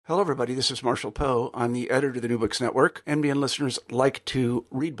Hello, everybody. This is Marshall Poe. I'm the editor of the New Books Network. NBN listeners like to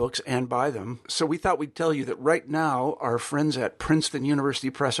read books and buy them. So we thought we'd tell you that right now, our friends at Princeton University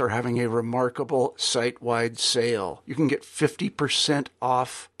Press are having a remarkable site-wide sale. You can get 50%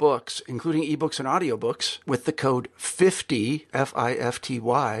 off books, including ebooks and audiobooks, with the code 50,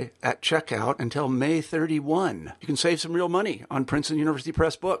 F-I-F-T-Y, at checkout until May 31. You can save some real money on Princeton University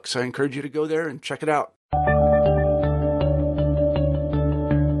Press books. I encourage you to go there and check it out.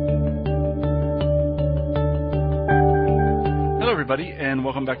 Everybody, and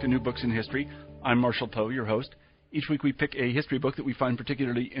welcome back to New Books in History. I'm Marshall Poe, your host. Each week we pick a history book that we find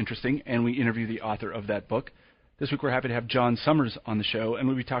particularly interesting, and we interview the author of that book. This week we're happy to have John Summers on the show, and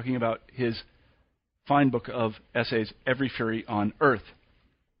we'll be talking about his fine book of essays, Every Fury on Earth.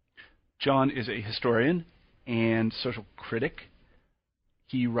 John is a historian and social critic.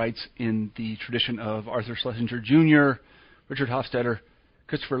 He writes in the tradition of Arthur Schlesinger Jr., Richard Hofstadter,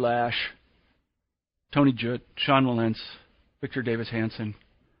 Christopher Lasch, Tony Judt, Sean Wilentz, Victor Davis Hanson,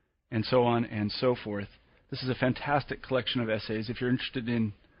 and so on and so forth. This is a fantastic collection of essays. If you're interested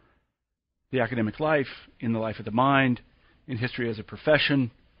in the academic life, in the life of the mind, in history as a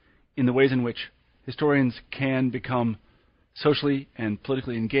profession, in the ways in which historians can become socially and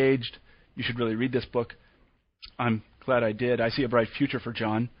politically engaged, you should really read this book. I'm glad I did. I see a bright future for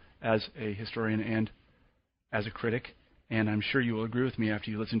John as a historian and as a critic, and I'm sure you will agree with me after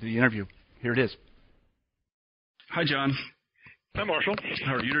you listen to the interview. Here it is. Hi, John. Hi, Marshall.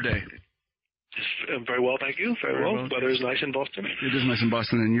 How are you today? Very well, thank you. Very well. Weather is nice in Boston. It is nice in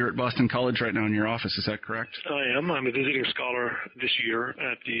Boston, and you're at Boston College right now in your office. Is that correct? I am. I'm a visiting scholar this year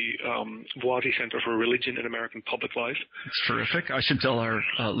at the Voisey Center for Religion and American Public Life. It's terrific. I should tell our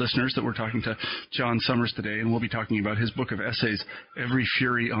listeners that we're talking to John Summers today, and we'll be talking about his book of essays, Every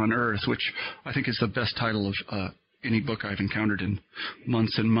Fury on Earth, which I think is the best title of any book I've encountered in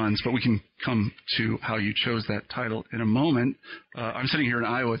months and months, but we can come to how you chose that title in a moment. I'm sitting here in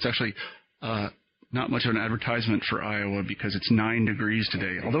Iowa. It's actually not much of an advertisement for Iowa because it's 9 degrees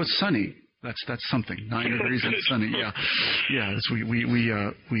today, although it's sunny. That's something. 9 degrees and sunny. Yeah.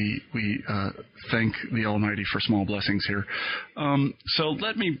 We thank the Almighty for small blessings here. So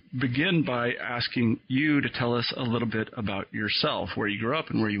let me begin by asking you to tell us a little bit about yourself, where you grew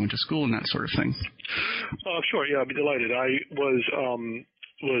up and where you went to school and that sort of thing. Sure. Yeah, I'd be delighted. I was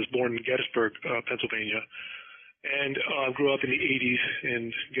born in Gettysburg, Pennsylvania, and grew up in the 80s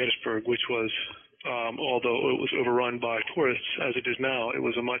in Gettysburg, which was although it was overrun by tourists, as it is now, it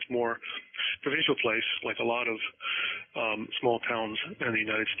was a much more provincial place, like a lot of small towns in the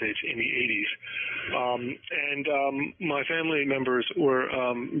United States in the 80s. My family members were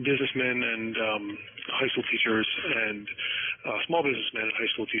businessmen and high school teachers and small businessmen and high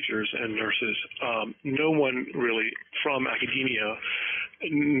school teachers and nurses. No one really from academia,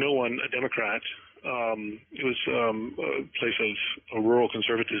 no one a Democrat. It was a place of rural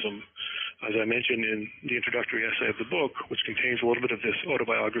conservatism. As I mentioned in the introductory essay of the book, which contains a little bit of this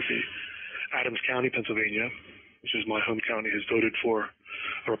autobiography, Adams County, Pennsylvania, which is my home county, has voted for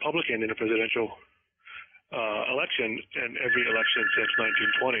a Republican in a presidential election and every election since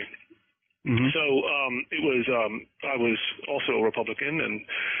 1920. So it was. I was also a Republican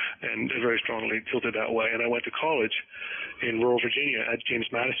and very strongly tilted that way. And I went to college in rural Virginia at James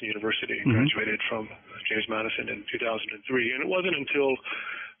Madison University. Graduated from James Madison in 2003. And it wasn't until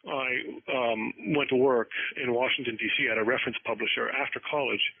I went to work in Washington, D.C. at a reference publisher after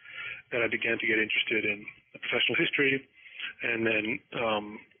college that I began to get interested in professional history and then,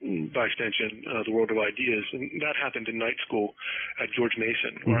 by extension, the world of ideas. And that happened in night school at George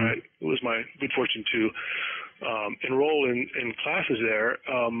Mason, where it was my good fortune to enroll in classes there,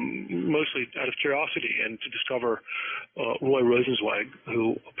 mostly out of curiosity and to discover Roy Rosenzweig,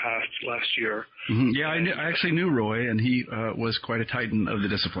 who passed last year. Yeah, I actually knew Roy, and he was quite a titan of the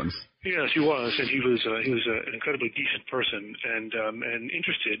discipline. Yes, he was, and he was an incredibly decent person and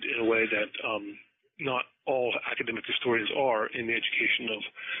interested in a way that not all academic historians are in the education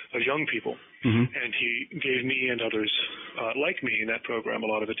of young people. And he gave me and others like me in that program a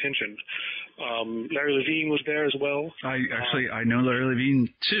lot of attention. Larry Levine was there as well. I know Larry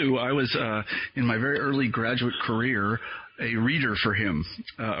Levine too. I was in my very early graduate career a reader for him.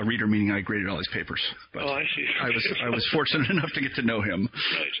 A reader meaning I graded all his papers. But I see. I was fortunate enough to get to know him.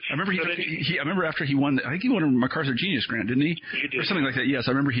 Right. I remember I remember after he won. I think he won a MacArthur Genius Grant, didn't he? He did. Or something like that. Yes, I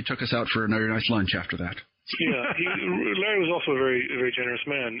remember he took us out for another nice lunch after that. Larry was also a very, very generous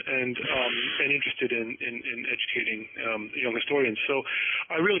man and interested in educating young historians. So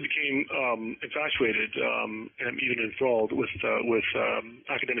I really became infatuated and even enthralled with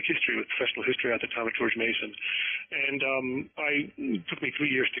academic history, with professional history at the time at George Mason. And it took me 3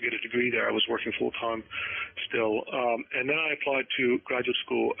 years to get a degree there. I was working full time still, and then I applied to graduate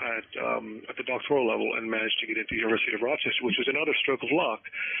school at the doctoral level and managed to get into the University of Rochester, which was another stroke of luck.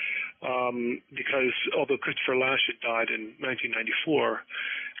 Because although Christopher Lasch had died in 1994,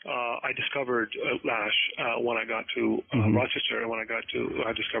 I discovered Lasch when I got to Rochester, and when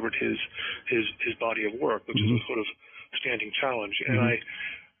I discovered his body of work, which is a sort of standing challenge. And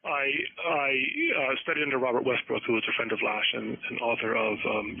I studied under Robert Westbrook, who was a friend of Lasch and an author of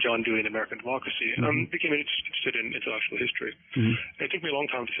John Dewey and American Democracy, and became interested in intellectual history. It took me a long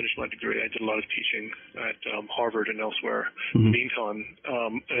time to finish my degree. I did a lot of teaching at Harvard and elsewhere in the meantime,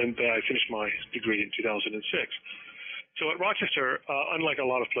 and I finished my degree in 2006. So at Rochester, unlike a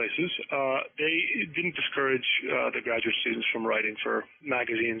lot of places, they didn't discourage the graduate students from writing for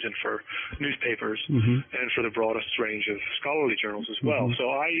magazines and for newspapers and for the broadest range of scholarly journals as well.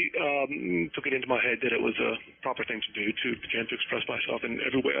 So I took it into my head that it was a proper thing to do to begin to express myself in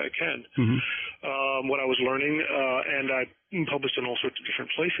every way I can. What I was learning, and I published in all sorts of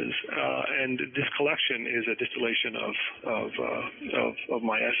different places. And this collection is a distillation of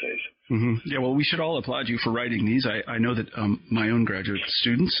my essays. Yeah, well, we should all applaud you for writing these. I know that my own graduate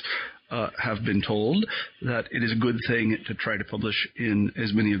students have been told that it is a good thing to try to publish in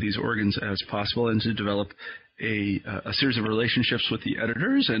as many of these organs as possible and to develop a series of relationships with the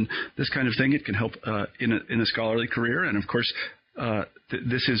editors and this kind of thing. It can help in a scholarly career. And, of course,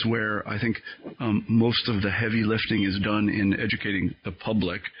 this is where I think most of the heavy lifting is done in educating the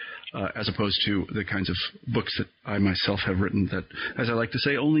public, as opposed to the kinds of books that I myself have written that, as I like to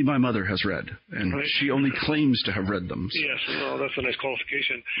say, only my mother has read, and she only claims to have read them. So. Yes, well, that's a nice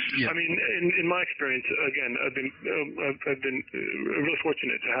qualification. Yeah. I mean, in my experience, again, I've been really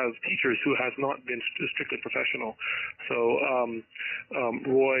fortunate to have teachers who have not been strictly professional. So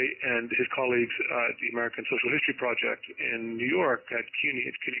Roy and his colleagues at the American Social History Project in New York at CUNY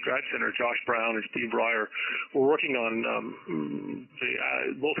Grad Center, Josh Brown and Steve Breyer, were working on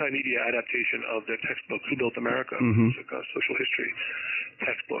the multimedia adaptation of their textbook, Who Built America, like a social history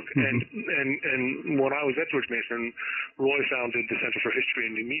textbook. And when I was at George Mason, Roy founded the Center for History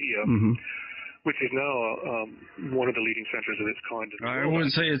and New Media, which is now one of the leading centers of its kind in the world. I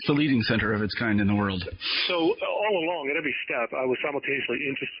wouldn't say it's the leading center of its kind in the world. So all along, at every step, I was simultaneously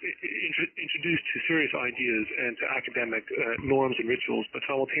introduced to serious ideas and to academic norms and rituals, but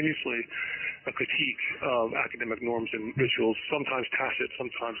simultaneously a critique of academic norms and rituals, sometimes tacit,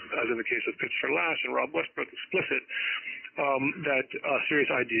 sometimes, as in the case of Christopher Lasch and Rob Westbrook, explicit, that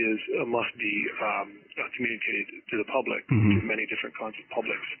serious ideas must be communicated to the public, to many different kinds of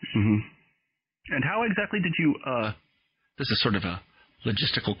publics. And how exactly did you, this is sort of a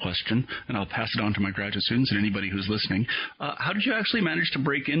logistical question, and I'll pass it on to my graduate students and anybody who's listening. How did you actually manage to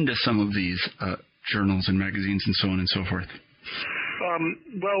break into some of these journals and magazines and so on and so forth?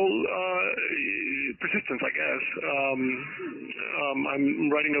 Persistence, I guess.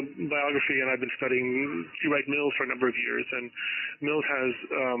 I'm writing a biography, and I've been studying G. Wright Mills for a number of years, and Mills has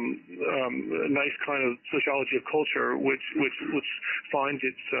a nice kind of sociology of culture, which finds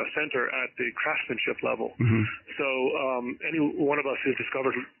its center at the craftsmanship level. So any one of us who's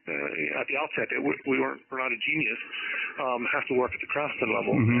discovered at the outset that we're not a genius has to work at the craftsman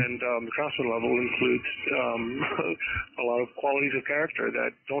level, and the craftsman level includes a lot of qualities of character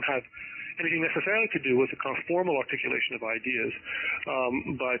that don't have anything necessarily to do with the kind of formal articulation of ideas,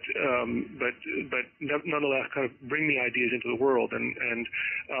 but nonetheless kind of bring the ideas into the world. And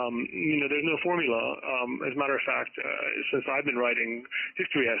there's no formula. As a matter of fact, since I've been writing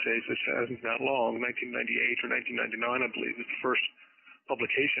history essays, which hasn't been that long, 1998 or 1999, I believe, is the first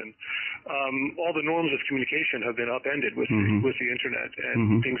publication. All the norms of communication have been upended with the internet,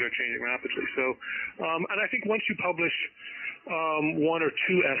 and things are changing rapidly. So, and I think once you publish one or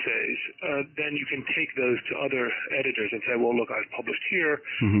two essays, then you can take those to other editors and say, well, look, I've published here.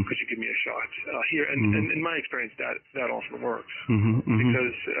 Could you give me a shot here? And in my experience, that often works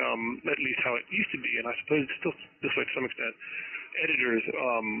because at least how it used to be, and I suppose it's still this way to some extent, editors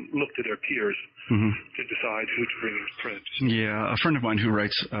look to their peers to decide who to bring into print. Yeah, a friend of mine who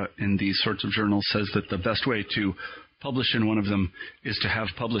writes in these sorts of journals says that the best way to publish in one of them is to have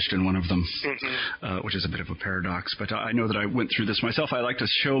published in one of them, which is a bit of a paradox. But I know that I went through this myself. I like to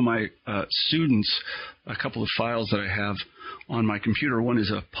show my students a couple of files that I have on my computer. One is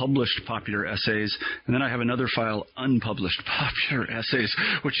published popular essays, and then I have another file, unpublished popular essays,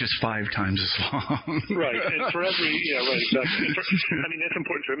 which is 5 times as long. Right, and for every, exactly. I mean, that's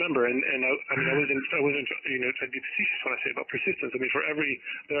important to remember. And I wasn't, I'd be facetious when I say about persistence. I mean,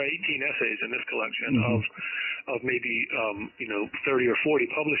 there are 18 essays in this collection of maybe 30 or 40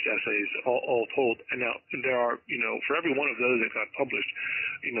 published essays all told. And now there are, for every one of those that got published,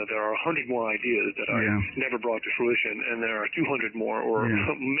 there are 100 more ideas that I never brought to fruition, and there are 200 more, or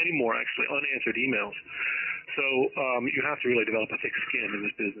many more actually, unanswered emails. So you have to really develop a thick skin in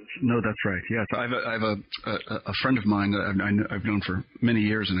this business. No, that's right. Yes, I have a friend of mine that I've known for many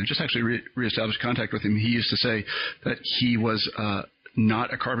years, and I just actually reestablished contact with him. He used to say that he was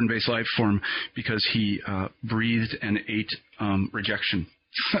not a carbon-based life form because he breathed and ate rejection.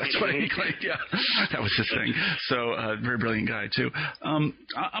 That's what he claimed. Yeah, that was his thing. So, very brilliant guy too. I'm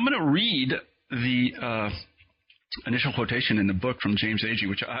going to read the initial quotation in the book from James Agee,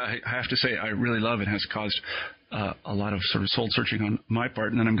 which I have to say I really love and has caused a lot of sort of soul searching on my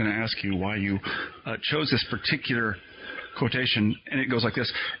part. And then I'm going to ask you why you chose this particular quotation. And it goes like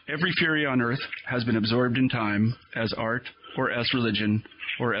this: "Every fury on earth has been absorbed in time as art or as religion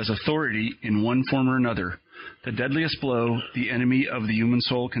or as authority in one form or another. The deadliest blow the enemy of the human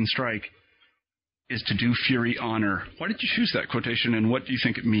soul can strike is to do fury honor." Why did you choose that quotation, and what do you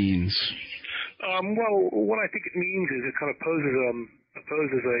think it means? Well, what I think it means is it kind of poses a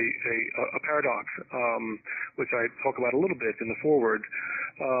paradox, which I talk about a little bit in the foreword.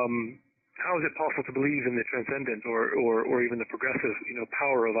 How is it possible to believe in the transcendent or even the progressive,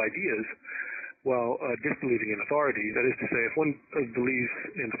 power of ideas while disbelieving in authority? That is to say, if one believes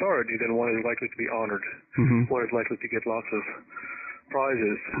in authority, then one is likely to be honored. One is likely to get lots of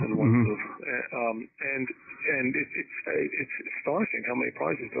prizes and and it's astonishing how many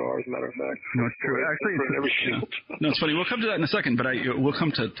prizes there are, as a matter of fact. No, it's true. Actually, no, it's funny. We'll come to that in a second, but we'll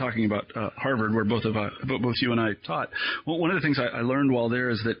come to talking about Harvard, where both you and I taught. Well, one of the things I learned while there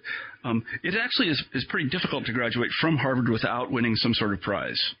is that it actually is pretty difficult to graduate from Harvard without winning some sort of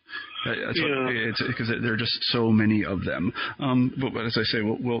prize. It's because there are just so many of them. But as I say,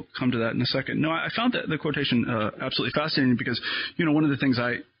 we'll come to that in a second. No, I found the quotation absolutely fascinating because, one of the things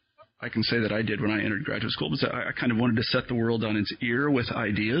I can say that I did when I entered graduate school was that I kind of wanted to set the world on its ear with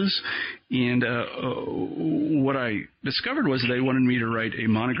ideas. And what I discovered was they wanted me to write a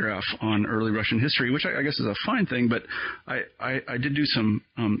monograph on early Russian history, which I guess is a fine thing, but I did do some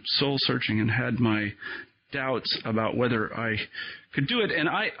soul searching and had my doubts about whether I could do it. And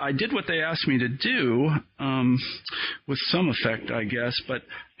I did what they asked me to do with some effect, I guess. But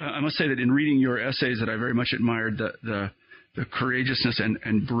I must say that in reading your essays that I very much admired the courageousness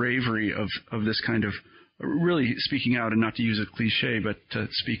and bravery of this kind of really speaking out, and not to use a cliche, but to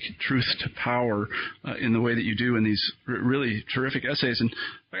speak truth to power in the way that you do in these really terrific essays. And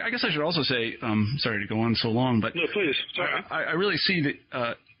I guess I should also say, sorry to go on so long, but no, please. Sorry. I really see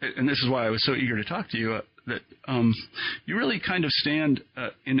that, and this is why I was so eager to talk to you, that you really kind of stand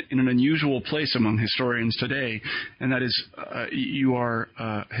in an unusual place among historians today, and that is you are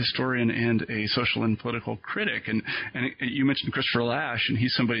a historian and a social and political critic. And you mentioned Christopher Lasch, and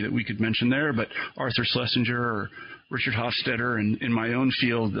he's somebody that we could mention there, but Arthur Schlesinger or Richard Hofstadter, and in my own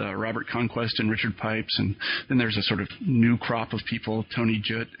field, Robert Conquest and Richard Pipes, and then there's a sort of new crop of people, Tony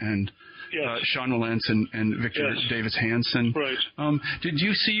Judt and Sean Wilentz and Victor Davis Hanson. Right. Did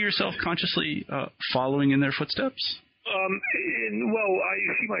you see yourself consciously following in their footsteps? Well, I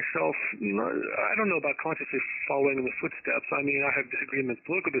see myself, I don't know about consciously following in the footsteps. I mean, I have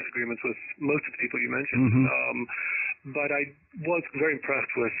political disagreements with most of the people you mentioned. But I was very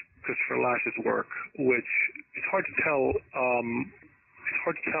impressed with Christopher Lasch's work, which it's hard to tell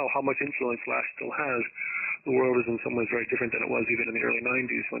how much influence Lasch still has. The world is in some ways very different than it was even in the early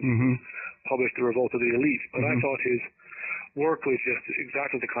 90s when he published The Revolt of the Elite. But I thought his work was just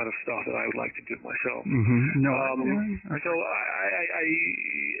exactly the kind of stuff that I would like to do myself. So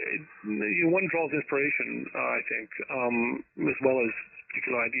one draws inspiration, I think, as well as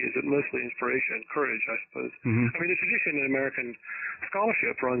particular ideas, but mostly inspiration and courage, I suppose. I mean, the tradition in American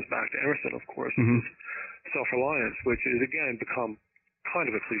scholarship runs back to Emerson, of course, with self-reliance, which is, again, become kind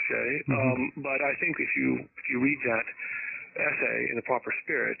of a cliche, but I think if you read that essay in the proper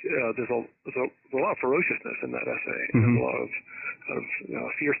spirit, there's a lot of ferociousness in that essay. There's a lot of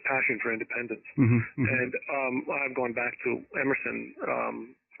fierce passion for independence. And I've gone back to Emerson,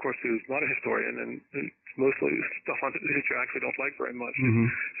 of course, who's not a historian, and mostly stuff on history I actually don't like very much.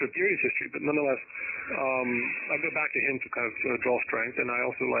 So theory is history, but nonetheless, I go back to him to kind of draw strength, and I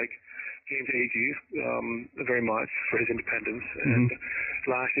also like James Agee very much for his independence and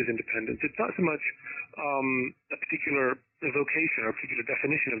Lash's independence. It's not so much a particular vocation or a particular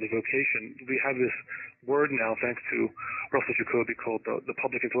definition of the vocation. We have this word now, thanks to Russell Jacoby, called the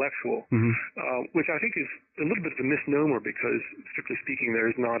public intellectual, which I think is a little bit of a misnomer because, strictly speaking, there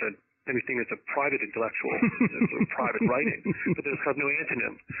is not anything that's a private intellectual, sort of private writing, but there's kind of no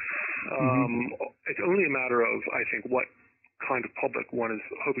antonym. It's only a matter of, I think, what kind of public one is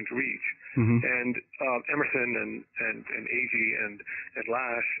hoping to reach. And Emerson and Agee and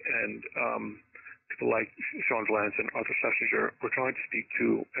Lash and people like Sean Vallance and Arthur Schlesinger were trying to speak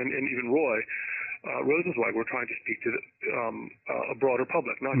to, and even Roy Rosenzweig were trying to speak to a broader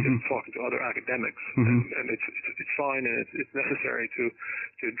public, not just talking to other academics. And it's fine and it's necessary to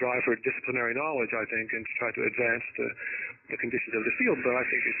drive for disciplinary knowledge, I think, and to try to advance the conditions of the field. But I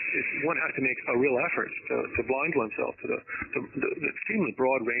think one has to make a real effort to blind oneself to the extremely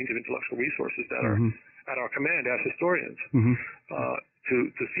broad range of intellectual resources that are at our command as historians.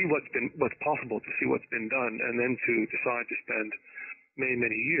 To see what's possible, to see what's been done, and then to decide to spend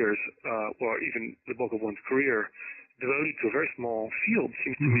many years, or even the bulk of one's career, devoted to a very small field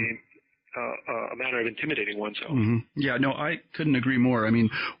seems to me a manner of intimidating oneself. Yeah, no, I couldn't agree more. I mean,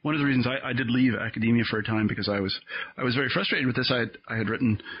 one of the reasons I did leave academia for a time because I was very frustrated with this. I had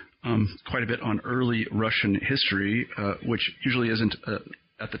written quite a bit on early Russian history, which usually isn't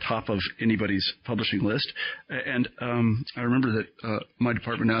at the top of anybody's publishing list. And I remember that my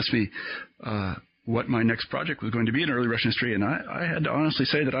department asked me what my next project was going to be in early Russian history, and I had to honestly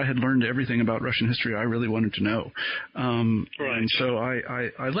say that I had learned everything about Russian history I really wanted to know. Right. And so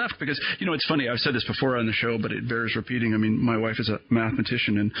I left because, it's funny, I've said this before on the show, but it bears repeating. I mean, my wife is a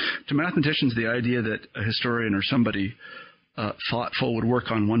mathematician, and to mathematicians, the idea that a historian or somebody thoughtful would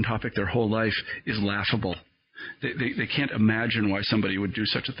work on one topic their whole life is laughable. They can't imagine why somebody would do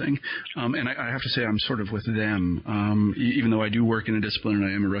such a thing. And I have to say I'm sort of with them. Even though I do work in a discipline and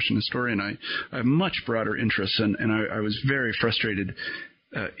I am a Russian historian, I have much broader interests. And I was very frustrated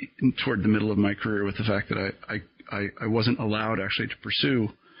toward the middle of my career with the fact that I wasn't allowed actually to pursue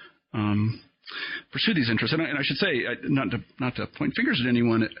these interests. And I should say, not to point fingers at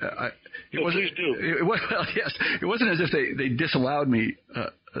anyone, it wasn't as if they disallowed me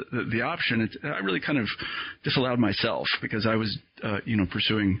the option. I really kind of disallowed myself because I was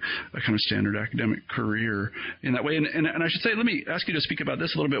pursuing a kind of standard academic career in that way. And I should say, let me ask you to speak about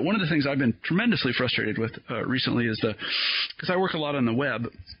this a little bit. One of the things I've been tremendously frustrated with recently is because I work a lot on the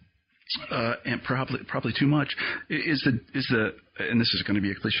web. And probably too much is the and this is going to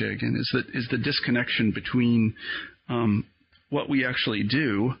be a cliche again, is the disconnection between what we actually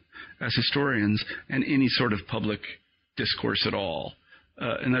do as historians and any sort of public discourse at all.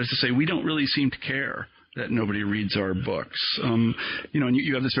 And that is to say, we don't really seem to care that nobody reads our books. And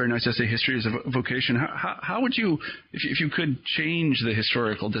you have this very nice essay, History as a Vocation. How would you, if you could change the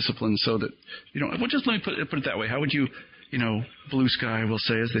historical discipline so that, well, just let me put it that way. How would you, blue sky, we'll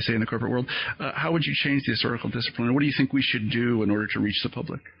say, as they say in the corporate world, how would you change the historical discipline? Or what do you think we should do in order to reach the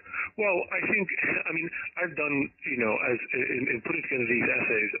public? Well, I've done, as in putting together these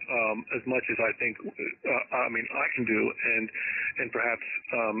essays, as much as I think, I can do, and perhaps,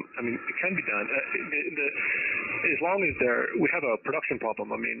 it can be done. As long as we have a production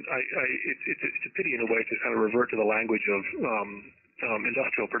problem. It's a pity in a way to kind of revert to the language of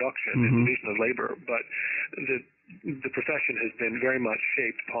industrial production and division of labor, but the profession has been very much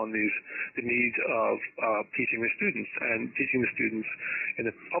shaped upon the needs of teaching the students, and teaching the students in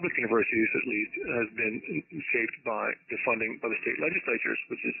the public universities at least has been shaped by the funding by the state legislatures,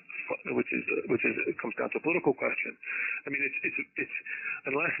 which comes down to a political question. It's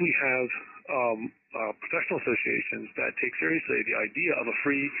unless we have professional associations that take seriously the idea of a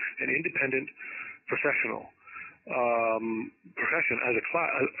free and independent profession as a class,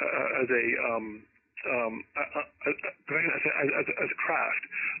 as a craft.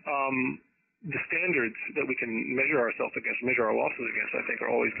 The standards that we can measure ourselves against, measure our losses against, I think, are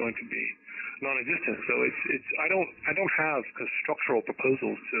always going to be non-existent. So I don't have structural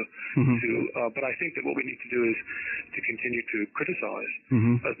proposals but I think that what we need to do is to continue to criticize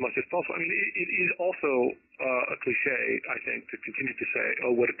as much as possible. It is also a cliche, I think, to continue to say,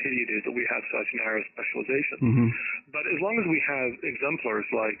 oh, what a pity it is that we have such narrow specialization. But as long as we have exemplars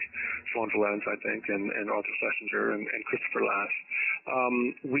like Sean Vallance, I think, and Arthur Schlesinger and Christopher Lash,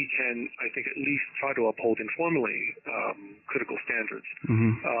 we can, I think, at least try to uphold informally critical standards.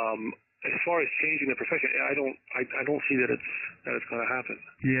 as far as changing the profession, I don't see that it's going to happen.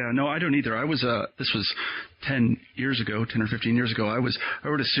 Yeah, no, I don't either. I was this was 10 or 15 years ago. I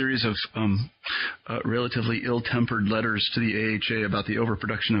wrote a series of relatively ill-tempered letters to the AHA about the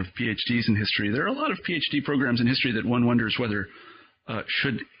overproduction of PhDs in history. There are a lot of PhD programs in history that one wonders whether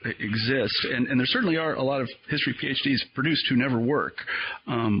should exist, and there certainly are a lot of history PhDs produced who never work.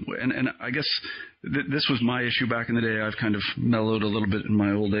 And I guess this was my issue back in the day. I've kind of mellowed a little bit in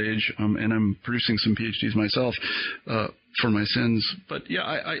my old age, and I'm producing some PhDs myself for my sins. But yeah,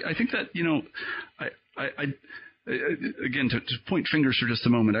 I think that, you know, again, to point fingers for just a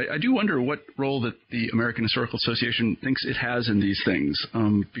moment, I do wonder what role that the American Historical Association thinks it has in these things,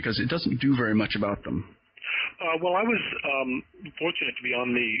 because it doesn't do very much about them. Well, I was fortunate to be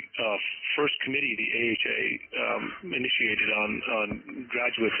on the first committee the AHA initiated on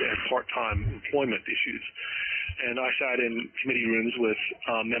graduate and part-time employment issues. And I sat in committee rooms with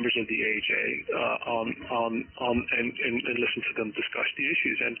members of the AHA and listened to them discuss the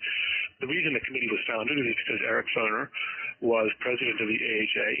issues. And the reason the committee was founded is because Eric Foner was president of the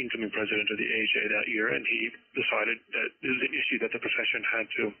AHA, incoming president of the AHA that year, and he decided that it was an issue that the profession had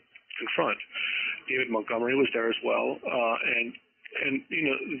to confront. David Montgomery was there as well, and you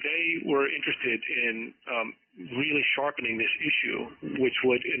know, they were interested in really sharpening this issue, which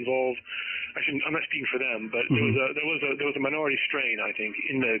would involve. I'm not speaking for them, but there was a minority strain, I think,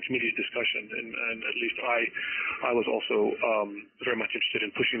 in the committee's discussion, and at least I was also very much interested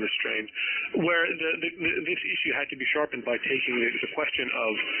in pushing the strain, where this issue had to be sharpened by taking the question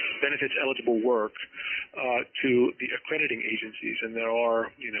of benefits eligible work to the accrediting agencies, and there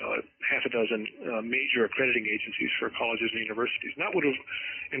are, you know, half a dozen major accrediting agencies for colleges and universities. And that would have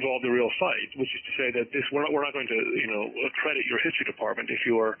involved a real fight, which is to say that we're not going to, you know, accredit your history department if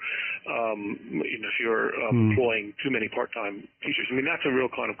you're employing too many part-time teachers. I mean, that's a real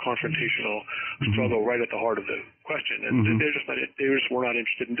kind of confrontational struggle right at the heart of the question, and they just were not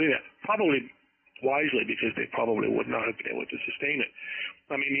interested in doing that. Probably wisely, because they probably would not have been able to sustain it.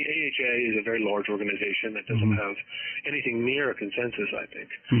 I mean, the AHA is a very large organization that doesn't have anything near a consensus, I think,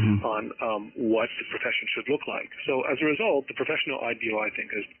 on what the profession should look like. So as a result, the professional ideal, I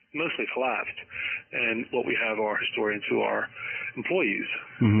think, has mostly collapsed, and what we have are historians who are employees.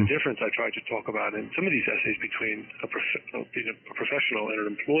 The difference I tried to talk about in some of these essays between being a professional and an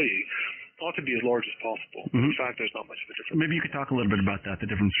employee ought to be as large as possible. In fact, there's not much of a difference. Maybe you could talk a little bit about that, the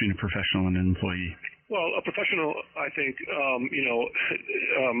difference between a professional and an employee. Well, a professional, I think, should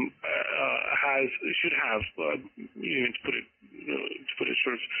have, to put it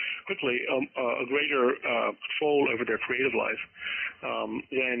sort of quickly, a greater control over their creative life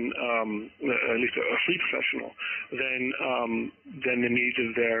than at least a free professional than the needs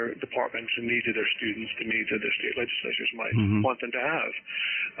of their departments, the needs of their students, the needs of their state legislatures might want them to have.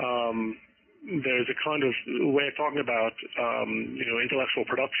 There's a kind of way of talking about intellectual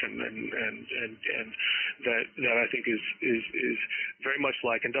production and that I think is very much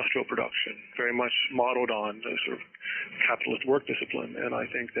like industrial production, very much modeled on the sort of capitalist work discipline. And I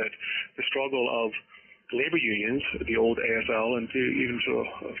think that the struggle of labor unions, the old AFL, and even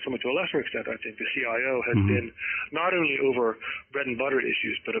somewhat to a lesser extent, I think the CIO has been not only over bread and butter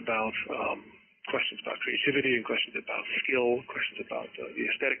issues, but about questions about creativity and questions about skill, questions about the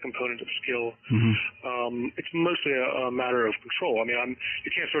aesthetic component of skill. It's mostly a matter of control. I mean,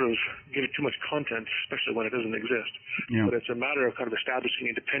 you can't sort of give it too much content, especially when it doesn't exist. Yeah. But it's a matter of kind of establishing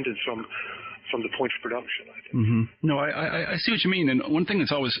independence from the point of production, I think. No, I see what you mean. And one thing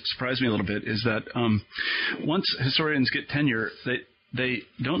that's always surprised me a little bit is that once historians get tenure, they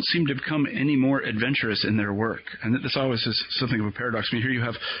don't seem to become any more adventurous in their work. And this always is something of a paradox. I mean, here you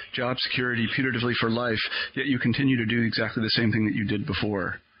have job security putatively for life, yet you continue to do exactly the same thing that you did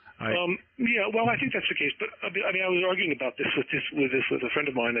before. Yeah, well, I think that's the case. But I mean, I was arguing about this with a friend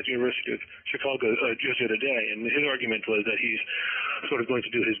of mine at the University of Chicago just the other day, and his argument was that he's sort of going to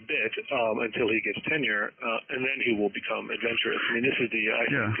do his bit until he gets tenure, and then he will become adventurous. I mean, this is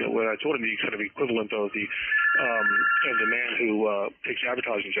what I told him, the kind of equivalent of the man who takes an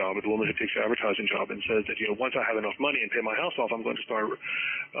advertising job, or the woman who takes an advertising job, and says that once I have enough money and pay my house off, I'm going to start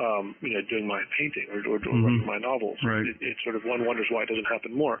doing my painting or writing my novels. Right. It's sort of one wonders why it doesn't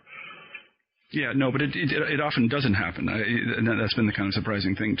happen more. Yeah, no, but it often doesn't happen. And that's been the kind of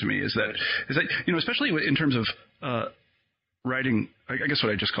surprising thing to me is that especially in terms of writing, I guess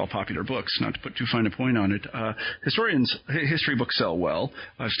what I just call popular books, not to put too fine a point on it. History books sell well.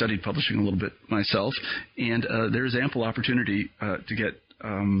 I've studied publishing a little bit myself, and there's ample opportunity to get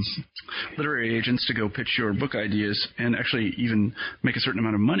literary agents to go pitch your book ideas and actually even make a certain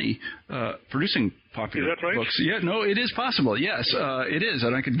amount of money producing popular books. Yeah, no, it is possible. Yes, it is,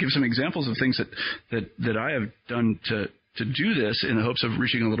 and I could give some examples of things that I have done to do this in the hopes of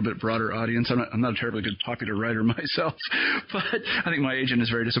reaching a little bit broader audience. I'm not a terribly good popular writer myself, but I think my agent is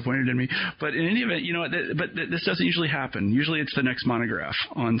very disappointed in me. But in any event, this doesn't usually happen. Usually it's the next monograph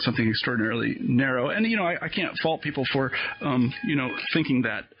on something extraordinarily narrow. And, I can't fault people for, thinking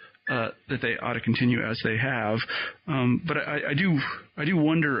that they ought to continue as they have. But I do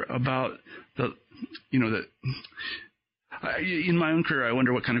wonder about in my own career, I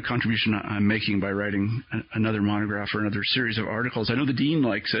wonder what kind of contribution I'm making by writing another monograph or another series of articles. I know the dean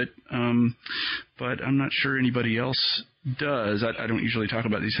likes it, but I'm not sure anybody else does. I don't usually talk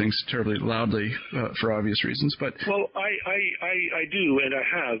about these things terribly loudly for obvious reasons. But well, I do, and I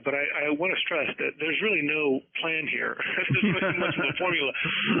have, but I want to stress that there's really no plan here. There's much of a formula.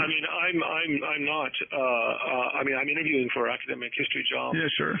 I mean, I'm not. I'm interviewing for academic history jobs. Yeah,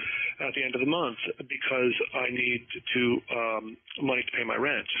 sure. At the end of the month because I need money to pay my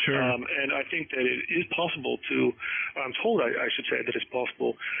rent. Sure. And I think that it is possible to. I'm told I should say that it's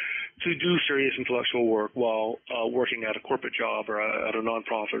possible to do serious intellectual work while working at a corporate job or at a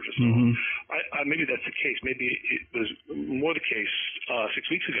nonprofit or so. Mm-hmm. Maybe that's the case. Maybe it was more the case 6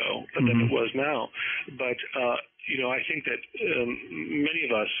 weeks ago than it was now. But I think that many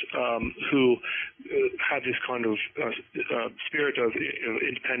of us who have this kind of spirit of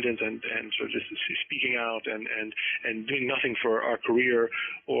independence and sort of just speaking out and doing nothing for our career,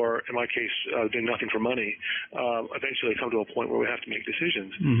 or in my case, doing nothing for money, eventually come to a point where we have to make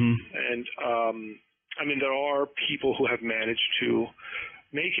decisions. Mm-hmm. And there are people who have managed to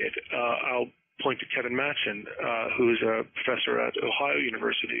make it. I'll point to Kevin Mattson, who's a professor at Ohio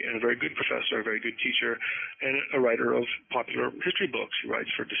University and a very good professor, a very good teacher, and a writer of popular history books. He writes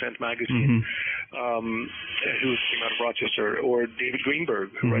for Dissent magazine, who came out of Rochester, or David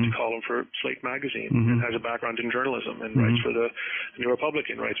Greenberg, who writes a column for Slate magazine and has a background in journalism and writes for the New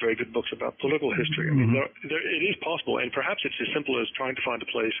Republican, writes very good books about political history. I mean, it is possible, and perhaps it's as simple as trying to find a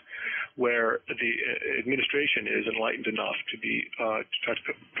place where the administration is enlightened enough to try to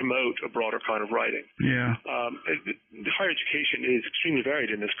promote a broader kind of writing. Yeah. Higher education is extremely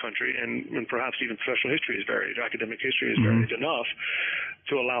varied in this country, and perhaps even professional history is varied. Academic history is varied enough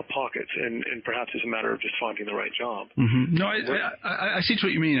to allow pockets, and perhaps it's a matter of just finding the right job. Mm-hmm. No, I see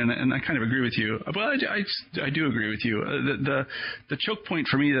what you mean, and I kind of agree with you. Well, I do agree with you. The choke point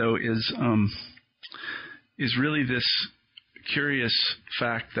for me, though, is really this curious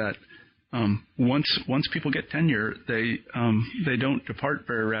fact that once people get tenure, they don't depart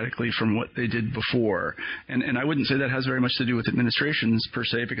very radically from what they did before, and I wouldn't say that has very much to do with administrations per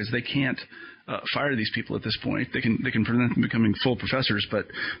se, because they can't fire these people at this point. They can prevent them from becoming full professors, but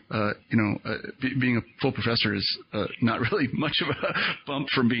being a full professor is not really much of a bump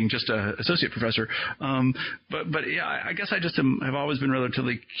from being just an associate professor. But yeah, I guess I just have always been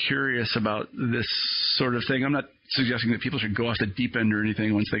relatively curious about this sort of thing. I'm not suggesting that people should go off the deep end or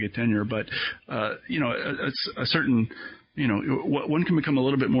anything once they get tenure, but it's a certain, one can become a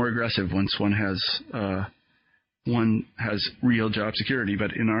little bit more aggressive once one has real job security.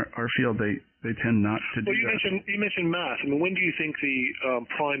 But in our field, they tend not to do that. You mentioned math. I mean, when do you think the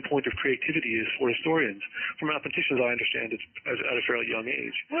prime point of creativity is for historians? For mathematicians, I understand it's at a fairly young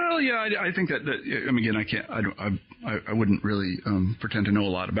age. Well, yeah, I think that again, I wouldn't really pretend to know a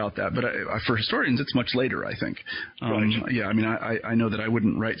lot about that, but for historians, it's much later, I think. Right. Yeah, I mean, I know that I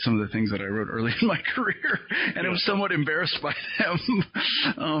wouldn't write some of the things that I wrote early in my career, and I was somewhat embarrassed by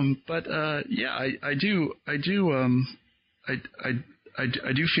them. But yeah, I do. I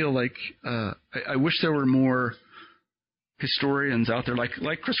do feel like I wish there were more historians out there like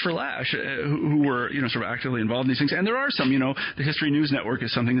Christopher Lasch who were sort of actively involved in these things, and there are some. The History News Network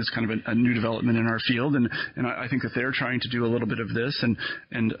is something that's kind of a new development in our field, and I think that they're trying to do a little bit of this, and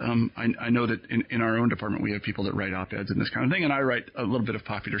I know that in our own department we have people that write op-eds and this kind of thing, and I write a little bit of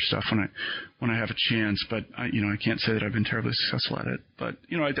popular stuff when I have a chance, but I can't say that I've been terribly successful at it. But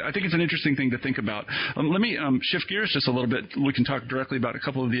I think it's an interesting thing to think about. Let me shift gears just a little bit. We can talk directly about a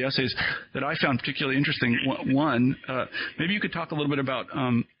couple of the essays that I found particularly interesting. One, maybe you could talk a little bit about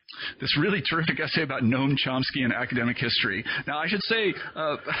this really terrific essay about Noam Chomsky and academic history. Now, I should say,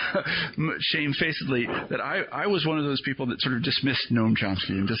 shamefacedly, that I was one of those people that sort of dismissed Noam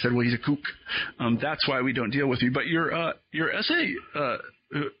Chomsky and just said, well, he's a kook. That's why we don't deal with you. But your essay,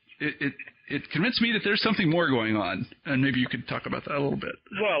 it convinced me that there's something more going on, and maybe you could talk about that a little bit.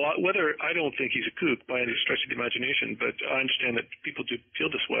 Well, I don't think he's a kook by any stretch of the imagination, but I understand that people do feel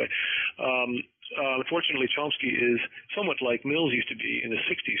this way. Unfortunately, Chomsky is somewhat like Mills used to be in the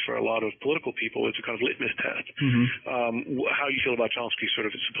 60s for a lot of political people. It's a kind of litmus test. How you feel about Chomsky sort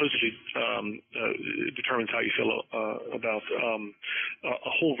of supposedly determines how you feel about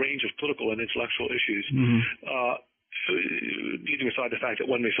a whole range of political and intellectual issues. Leaving aside the fact that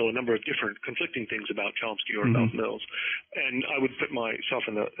one may feel a number of different conflicting things about Chomsky or about Mills. And I would put myself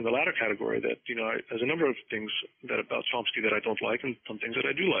in the latter category that, there's a number of things about Chomsky that I don't like and some things that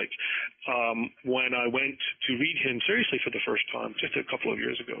I do like. When I went to read him seriously for the first time, just a couple of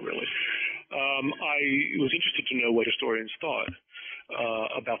years ago, really, I was interested to know what historians thought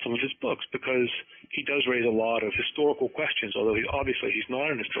about some of his books, because he does raise a lot of historical questions, although he's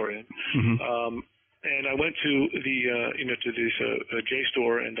not an historian. And I went to the to this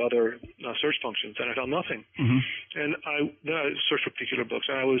JSTOR and other search functions, and I found nothing. And then I searched for particular books,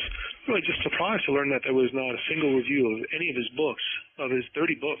 and I was really just surprised to learn that there was not a single review of any of his books, of his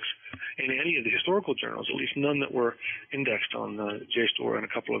 30 books, in any of the historical journals, at least none that were indexed on JSTOR and a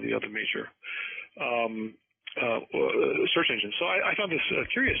couple of the other major search engines. So I found this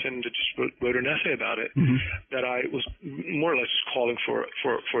curious, and just wrote an essay about it that I was more or less just calling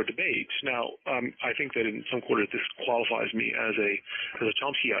for a debate. Now, I think that in some quarters this qualifies me as a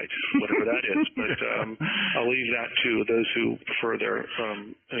Chomskyite, whatever that is, but I'll leave that to those who prefer their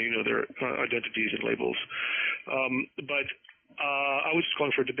identities and labels. But I was just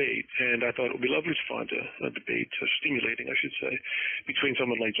calling for a debate, and I thought it would be lovely to find a debate, stimulating, I should say, between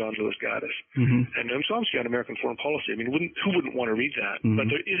someone like John Lewis Gaddis and Chomsky on American foreign policy. I mean, who wouldn't want to read that? But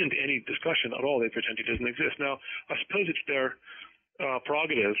there isn't any discussion at all. They pretend it doesn't exist. Now, I suppose it's their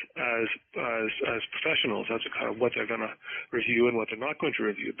prerogative as professionals as to kind of what they're going to review and what they're not going to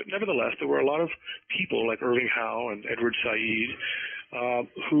review. But nevertheless, there were a lot of people like Irving Howe and Edward Said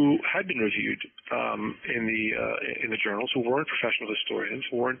who had been reviewed in the journals, who weren't professional historians,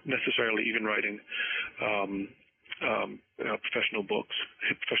 who weren't necessarily even writing professional books,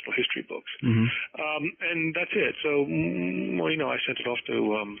 professional history books. And that's it. So, I sent it off to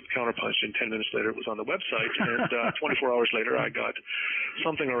Counterpunch, and 10 minutes later it was on the website, and 24 hours later I got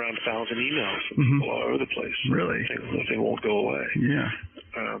something around 1,000 emails from people all over the place. Really? The thing won't go away. Yeah.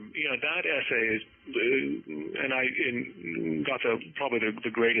 That essay is, and I got probably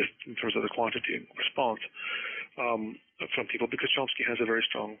the greatest in terms of the quantity and response from people, because Chomsky has a very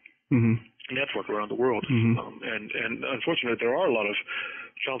strong network around the world. And unfortunately, there are a lot of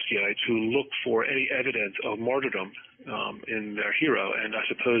Chomskyites who look for any evidence of martyrdom in their hero, and I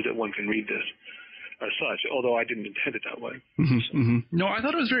suppose that one can read this as such, although I didn't intend it that way. No, I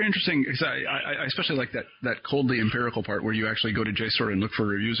thought it was very interesting, because I especially like that coldly empirical part where you actually go to JSTOR and look for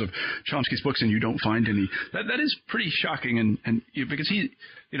reviews of Chomsky's books and you don't find any. That is pretty shocking, and because he,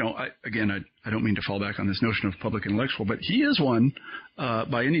 I don't mean to fall back on this notion of public intellectual, but he is one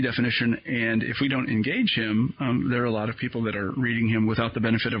by any definition, and if we don't engage him, there are a lot of people that are reading him without the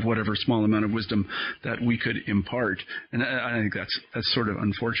benefit of whatever small amount of wisdom that we could impart, and I think that's sort of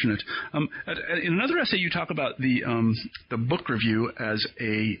unfortunate. In another essay, you talk about the book review as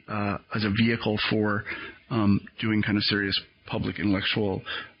a vehicle for doing kind of serious public intellectual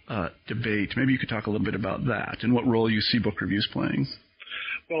debate. Maybe you could talk a little bit about that and what role you see book reviews playing.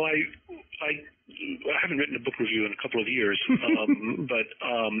 Well, I haven't written a book review in a couple of years, but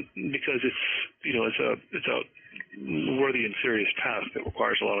because it's a worthy and serious task that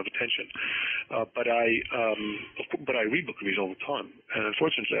requires a lot of attention. But I read book reviews all the time, and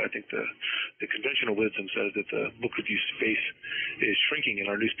unfortunately, I think the conventional wisdom says that the book review space is shrinking in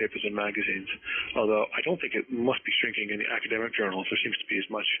our newspapers and magazines. Although I don't think it must be shrinking in the academic journals. There seems to be as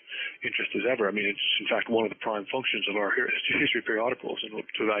much interest as ever. I mean, it's in fact one of the prime functions of our history periodicals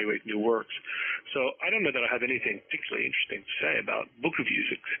to evaluate new works. So I don't know that I have anything particularly interesting to say about book reviews,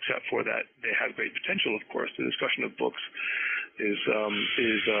 except for that they have great potential. Of course, the discussion of books is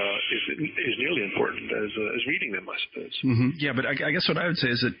nearly important as reading them, I suppose. Yeah, but I guess what I would say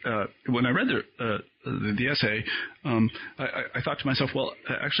is that when I read the essay, I thought to myself, well,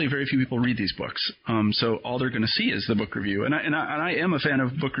 actually, very few people read these books, so all they're going to see is the book review. And I am a fan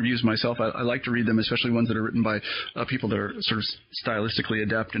of book reviews myself. I like to read them, especially ones that are written by people that are sort of stylistically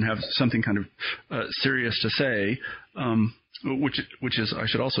adept and have something kind of serious to say. Which is, I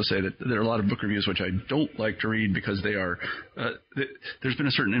should also say that there are a lot of book reviews which I don't like to read because they are, there's been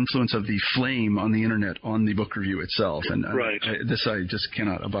a certain influence of the flame on the internet on the book review itself. And I just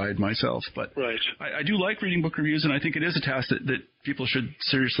cannot abide myself. But I do like reading book reviews, and I think it is a task that people should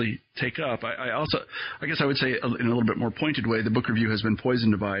seriously take up. I guess I would say in a little bit more pointed way, the book review has been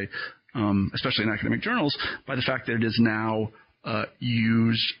poisoned by, especially in academic journals, by the fact that it is now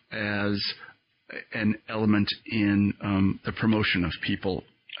used as an element in the promotion of people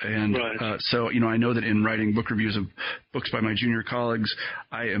And so, I know that in writing book reviews of books by my junior colleagues,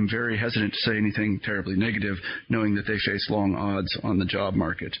 I am very hesitant to say anything terribly negative, knowing that they face long odds on the job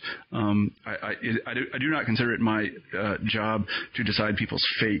market. I do not consider it my job to decide people's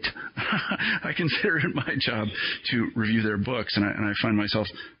fate. I consider it my job to review their books, and I find myself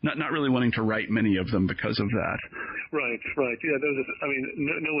not really wanting to write many of them because of that. Right. Yeah,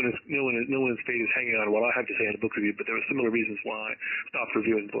 no one's fate is hanging on what I have to say in a book review, but there are similar reasons why I stopped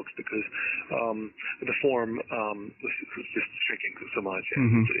reviewing books, because the form was just shrinking so much,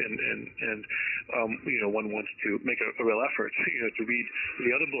 and one wants to make a real effort, to read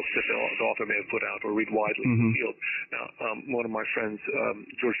the other books that the author may have put out or read widely in the field. Now, one of my friends,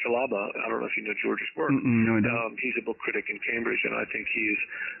 George Shalaba, I don't know if you know George's work. No, I don't. He's a book critic in Cambridge, and I think he's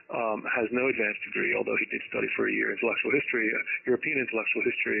has no advanced degree, although he did study for a year intellectual history, European intellectual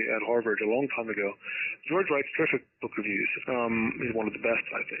history at Harvard a long time ago. George writes terrific book reviews. He's one of the best,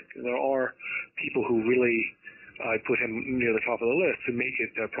 I think. And there are people who really, I put him near the top of the list, who make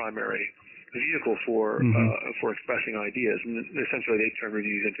it their primary vehicle for expressing ideas, and essentially they turn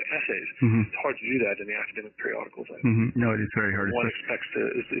reviews into essays. It's hard to do that in the academic periodicals. I think. No, it is very hard. One is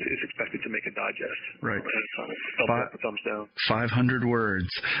expected to make a digest. Right. Thumbs up or thumbs down. 500 words.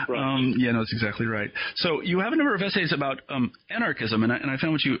 Right. That's exactly right. So you have a number of essays about anarchism, and I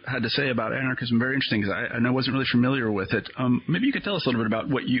found what you had to say about anarchism very interesting, because I wasn't really familiar with it. Maybe you could tell us a little bit about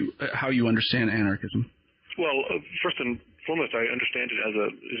how you understand anarchism. Well, first and foremost, I understand it as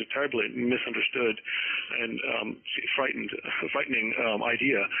a terribly misunderstood and frightening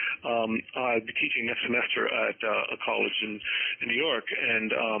idea. I'll be teaching next semester at a college in New York, and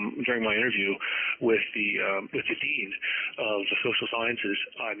during my interview with the dean of the social sciences,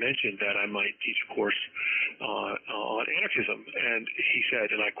 I mentioned that I might teach a course on anarchism, and he said,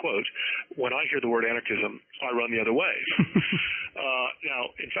 and I quote, "When I hear the word anarchism, I run the other way." Now,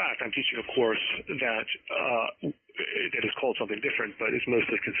 in fact, I'm teaching a course that is called something different, but it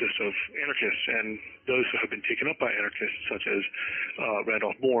mostly consists of anarchists and those who have been taken up by anarchists, such as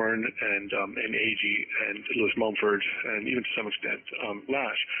Randolph Bourne and Agee and Lewis Mumford, and even to some extent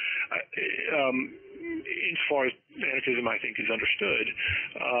Lasch. Insofar as anarchism, I think, is understood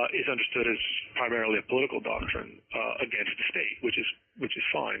as primarily a political doctrine against the state, which is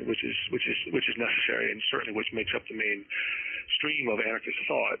fine, which is necessary, and certainly which makes up the main stream of anarchist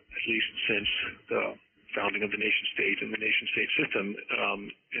thought, at least since the founding of the nation-state and the nation-state system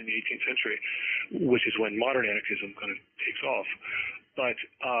in the 18th century, which is when modern anarchism kind of takes off. But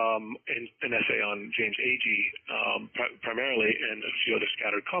in an essay on James Agee, primarily, and a few other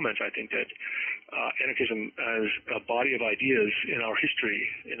scattered comments, I think that anarchism as a body of ideas in our history,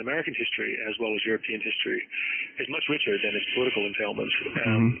 in American history as well as European history, is much richer than its political entailments.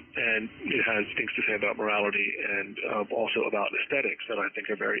 And it has things to say about morality and also about aesthetics that I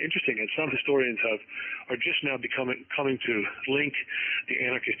think are very interesting. And some historians are just now coming to link the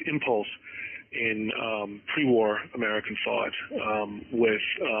anarchist impulse in pre-war American thought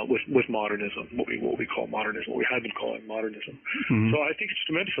with modernism, what we call modernism, what we have been calling modernism. So I think it's a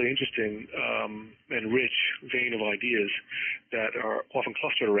tremendously interesting and rich vein of ideas that are often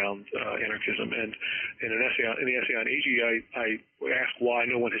clustered around anarchism. And in the essay on Agee, I ask why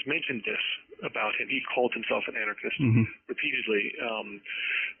no one has mentioned this about him. He called himself an anarchist repeatedly.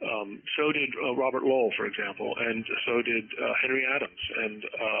 So did Robert Lowell, for example, and so did Henry Adams and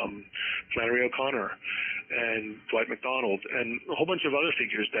Flannery O'Connor and Dwight MacDonald and a whole bunch of other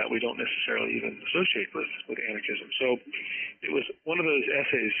figures that we don't necessarily even associate with anarchism. So it was one of those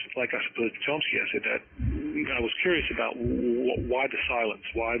essays, like I suppose the Chomsky essay, that I was curious about why the silence,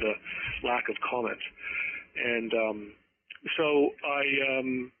 why the lack of comment. And so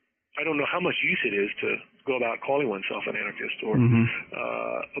I don't know how much use it is to go about calling oneself an anarchist, or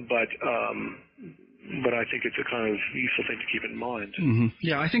but I think it's a kind of useful thing to keep in mind.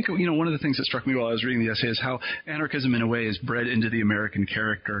 Yeah, I think one of the things that struck me while I was reading the essay is how anarchism, in a way, is bred into the American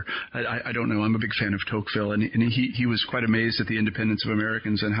character. I don't know. I'm a big fan of Tocqueville, and he was quite amazed at the independence of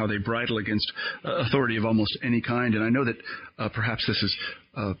Americans and how they bridle against authority of almost any kind. And I know that perhaps this is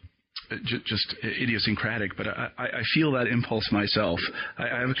just idiosyncratic, but I feel that impulse myself.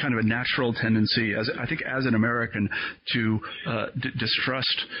 I have a kind of a natural tendency, as an American, to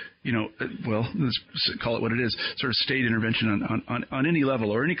distrust, let's call it what it is, sort of state intervention on any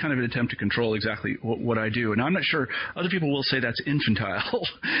level, or any kind of an attempt to control exactly what I do. And I'm not sure, other people will say that's infantile,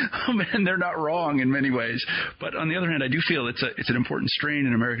 and they're not wrong in many ways. But on the other hand, I do feel it's an important strain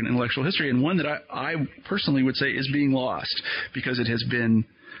in American intellectual history, and one that I personally would say is being lost, because it has been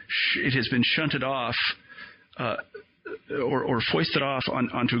shunted off or foisted off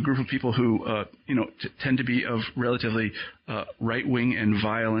onto a group of people who tend to be of relatively right-wing and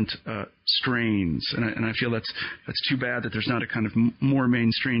violent strains, and I feel that's too bad that there's not a kind of more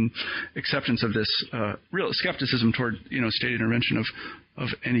mainstream acceptance of this real skepticism toward state intervention of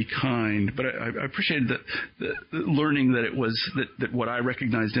any kind. But I appreciated the learning that it was that what I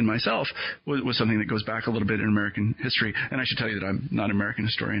recognized in myself was something that goes back a little bit in American history. And I should tell you that I'm not an American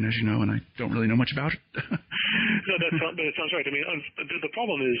historian, as you know, and I don't really know much about it. No, that sounds right. I mean, the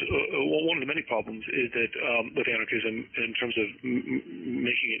problem is one of the many problems is that with anarchism, in terms of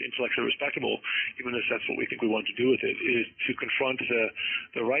making it intellectually respectable, even if that's what we think we want to do with it, is to confront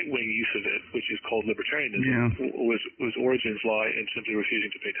the right-wing use of it, which is called libertarianism, whose origins lie in simply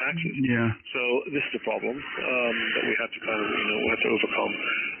refusing to pay taxes. Yeah. So this is a problem that we have to kind of we have to overcome.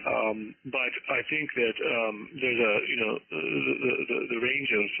 But I think that there's the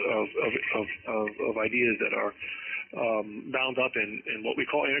range of ideas that are bound up in what we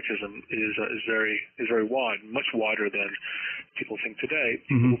call anarchism is very wide, much wider than people think today.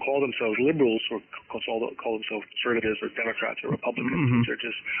 People who call themselves liberals or call themselves conservatives or Democrats or Republicans, which are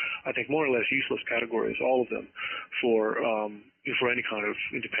just, I think, more or less useless categories, all of them, for any kind of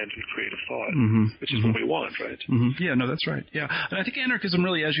independent creative thought, which is what we want, right? Yeah, no, that's right. Yeah, and I think anarchism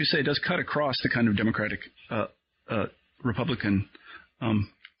really, as you say, does cut across the kind of democratic Republican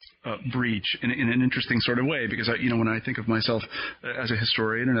breach in an interesting sort of way, because when I think of myself as a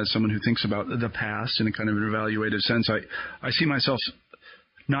historian and as someone who thinks about the past in a kind of an evaluative sense, I see myself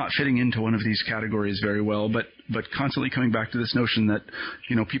not fitting into one of these categories very well, but constantly coming back to this notion that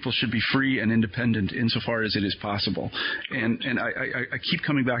people should be free and independent insofar as it is possible, and I keep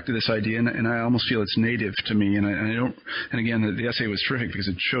coming back to this idea, and I almost feel it's native to me, and I don't. And again, the essay was terrific because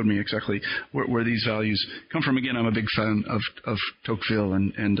it showed me exactly where these values come from. Again, I'm a big fan of Tocqueville,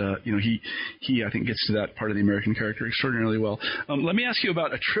 and he I think gets to that part of the American character extraordinarily well. Let me ask you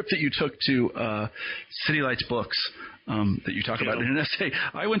about a trip that you took to City Lights Books. That you talk about in an essay.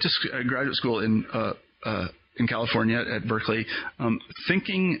 I went to graduate school in California at Berkeley,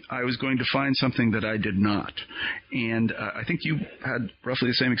 thinking I was going to find something that I did not. And I think you had roughly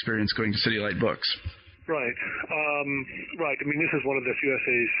the same experience going to City Light Books. Right. Right. I mean, this is one of the few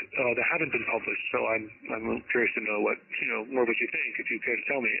essays that haven't been published, so I'm curious to know more what you think, if you care to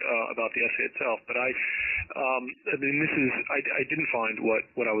tell me about the essay itself. But I mean, I didn't find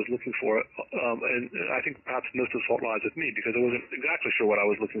what I was looking for, and I think perhaps most of the fault lies with me, because I wasn't exactly sure what I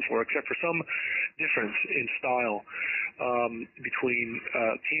was looking for, except for some difference in style between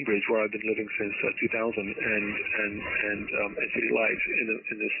Cambridge, where I've been living since 2000, and City Lights,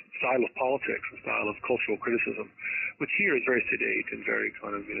 in this style of politics, a style of cultural criticism, which here is very sedate and very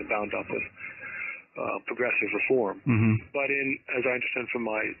kind of bound up with progressive reform. But as I understand from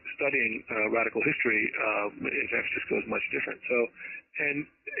my studying radical history, in San Francisco is much different. So, and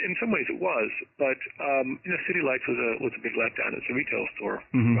in some ways it was, but City Lights was a big letdown. It's a retail store,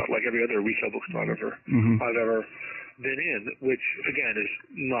 like every other retail bookstore I've ever been in, which again is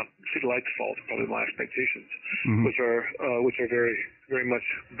not City Lights' fault, probably my expectations, which are very, very much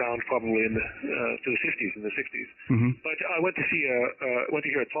bound probably to the 50s and the 60s. But I went to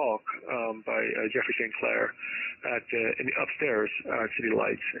hear a talk by Jeffrey St. Clair upstairs at City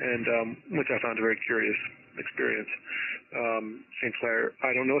Lights, and which I found a very curious experience. St. Clair,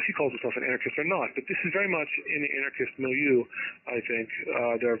 I don't know if he calls himself an anarchist or not, but this is very much in the anarchist milieu, I think.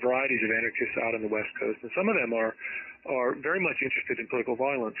 There are varieties of anarchists out on the West Coast, and some of them are very much interested in political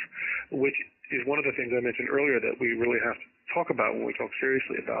violence, which is one of the things I mentioned earlier that we really have to talk about when we talk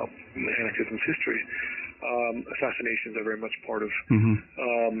seriously about anarchism's history. Assassinations are very much part of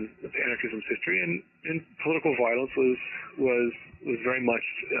anarchism's history, and political violence was very much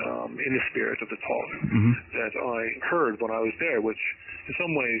in the spirit of the talk that I heard when I was there, which in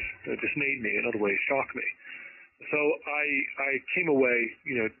some ways dismayed me, in other ways shocked me. So I came away,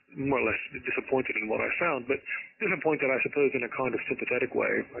 more or less disappointed in what I found, but disappointed, I suppose, in a kind of sympathetic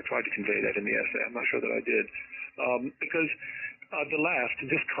way. I tried to convey that in the essay. I'm not sure that I did, because the left,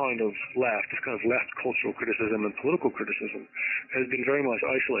 this kind of left cultural criticism and political criticism, has been very much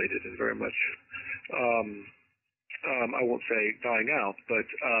isolated and very much, I won't say dying out, but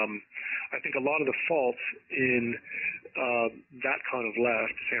I think a lot of the faults in that kind of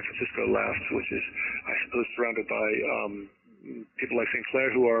left, San Francisco left, which is, I suppose, surrounded by people like St.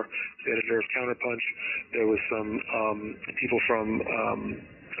 Clair, who are the editor of Counterpunch. There was some people from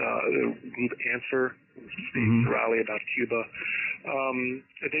the group Answer, the rally about Cuba.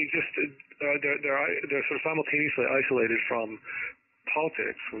 They just they're sort of simultaneously isolated from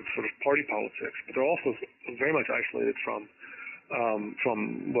politics, from sort of party politics, but they're also very much isolated from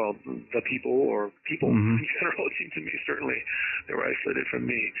from, well, the people or people in general. It seemed to me, certainly they were isolated from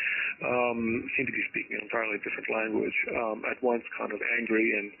me, seemed to be speaking an entirely different language, at once kind of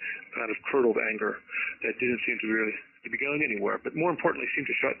angry and kind of curdled anger that didn't seem to really to be going anywhere, but more importantly seemed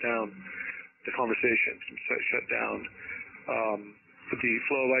to shut down the conversation, shut down the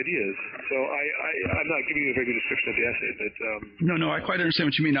flow of ideas. So I'm not giving you a very good description of the essay, but... No, I quite understand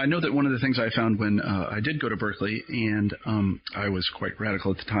what you mean. I know that one of the things I found when I did go to Berkeley, and I was quite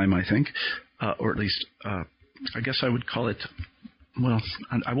radical at the time, I think, or at least I guess I would call it, well,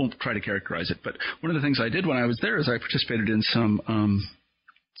 I won't try to characterize it, but one of the things I did when I was there is I participated in some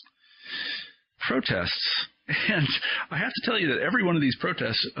protests. And I have to tell you that every one of these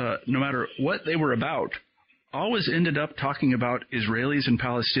protests, no matter what they were about, always ended up talking about Israelis and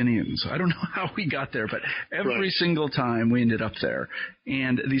Palestinians. I don't know how we got there, but every single time we ended up there.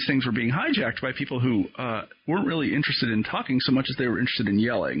 And these things were being hijacked by people who weren't really interested in talking so much as they were interested in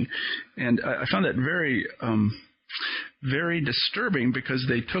yelling. And I found that very, very disturbing because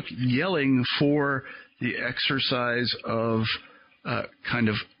they took yelling for the exercise of kind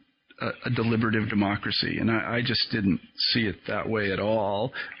of a deliberative democracy, and I just didn't see it that way at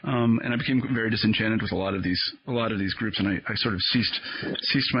all. And I became very disenchanted with a lot of these groups, and I sort of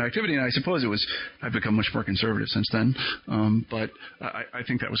ceased my activity. And I suppose I've become much more conservative since then. But I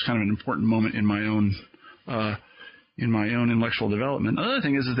think that was kind of an important moment in my own intellectual development. Another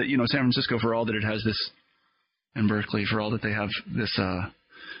thing is that San Francisco, for all that it has this, and Berkeley, for all that they have this.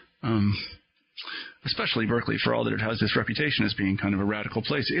 Especially Berkeley, for all that it has this reputation as being kind of a radical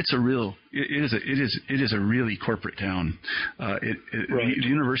place, it is a really corporate town. The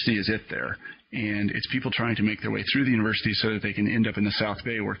university is it there, and it's people trying to make their way through the university so that they can end up in the South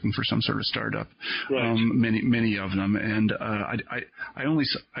Bay working for some sort of startup. Many of them, and I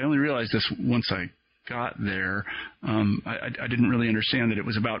only realized this once I got there. I didn't really understand that it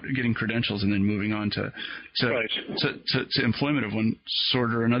was about getting credentials and then moving on to employment of one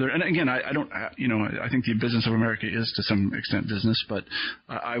sort or another. And again, I think the business of America is to some extent business, but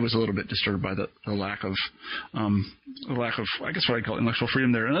I was a little bit disturbed by the lack of I guess what I call intellectual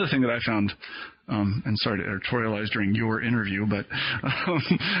freedom there. Another thing that I found, and sorry to editorialize during your interview, but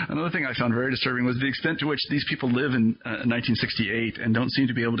another thing I found very disturbing was the extent to which these people live in 1968 and don't seem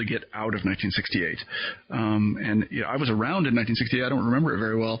to be able to get out of 1968. And I was around in 1968. I don't remember it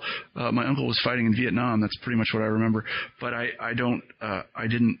very well. My uncle was fighting in Vietnam. That's pretty much what I remember. But I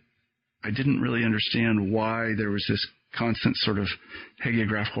didn't really understand why there was this constant sort of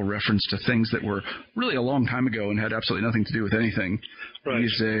hagiographical reference to things that were really a long time ago and had absolutely nothing to do with anything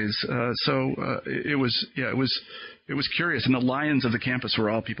these days. It was curious. And the lions of the campus were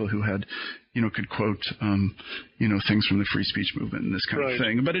all people who had, could quote, things from the free speech movement and this kind of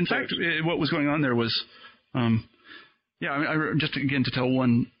thing. But in fact, what was going on there was, just again to tell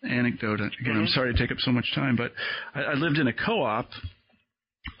one anecdote. Again, I'm sorry to take up so much time, but I lived in a co-op.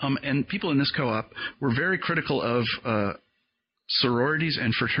 And people in this co-op were very critical of sororities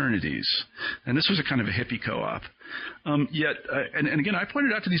and fraternities. And this was a kind of a hippie co-op. Yet, again, I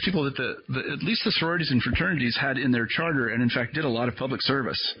pointed out to these people that at least the sororities and fraternities had in their charter and, in fact, did a lot of public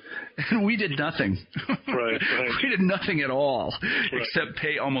service. And we did nothing. We did nothing at all except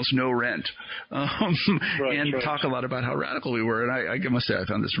pay almost no rent and talk a lot about how radical we were. And I must say I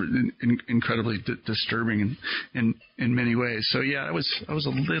found this incredibly disturbing in many ways. So, yeah, I was a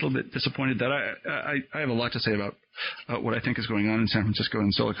little bit disappointed that I have a lot to say about what I think is going on in San Francisco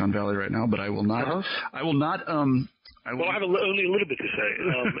and Silicon Valley right now, but I will not. I will not. I have only a little bit to say,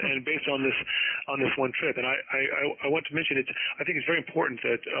 and based on this one trip, and I want to mention it. I think it's very important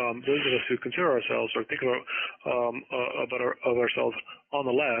that those of us who consider ourselves or think about ourselves on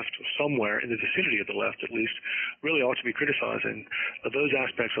the left, somewhere in the vicinity of the left at least, really ought to be criticizing those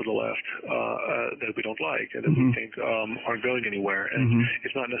aspects of the left that we don't like and that we think aren't going anywhere. And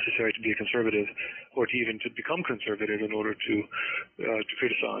it's not necessary to be a conservative or to even to become conservative in order to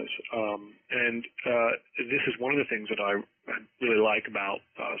criticize. And this is one of the things that I really like about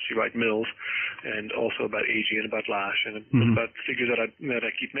C. Wright Mills, and also about Agee and about Lasch, and about figures that I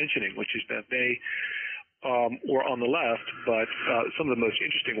keep mentioning, which is that they were on the left, but some of the most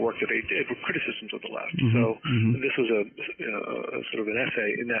interesting work that they did were criticisms of the left. So this was a sort of an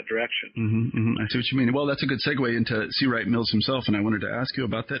essay in that direction. I see what you mean. Well, that's a good segue into C. Wright Mills himself, and I wanted to ask you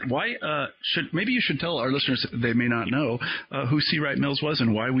about that. Why maybe you should tell our listeners, they may not know, who C. Wright Mills was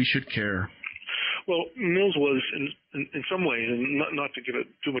and why we should care. Well, Mills was in some ways, and not to give it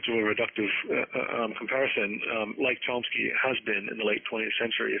too much of a reductive comparison, like Chomsky has been in the late 20th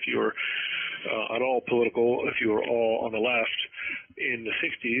century. If you were at all political, if you were all on the left in the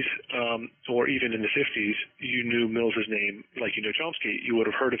 60s, or even in the 50s, you knew Mills's name like you know Chomsky. You would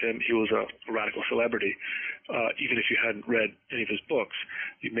have heard of him. He was a radical celebrity. Even if you hadn't read any of his books,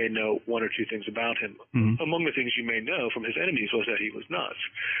 you may know one or two things about him. Mm-hmm. Among the things you may know from his enemies was that he was nuts,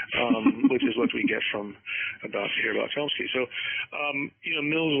 which is what we get about Chomsky. So,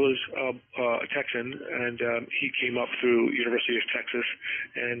 Mills was a Texan, and he came up through University of Texas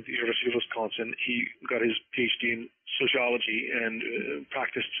and the University of Wisconsin. He got his PhD in sociology and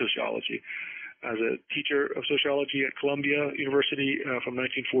practiced sociology as a teacher of sociology at Columbia University from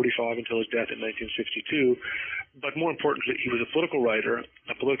 1945 until his death in 1962. But more importantly, he was a political writer,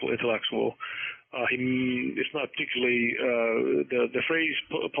 a political intellectual. It's not particularly the phrase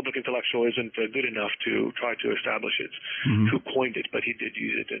public intellectual isn't good enough to try to establish it, who coined it, but he did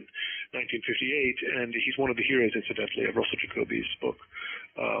use it in 1958, and he's one of the heroes, incidentally, of Russell Jacoby's book,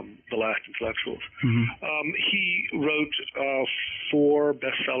 The Last Intellectuals. He wrote 4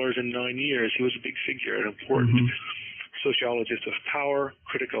 bestsellers in 9 years. He was a big figure, an important sociologist of power,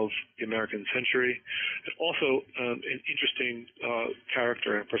 critic of the American century, and also an interesting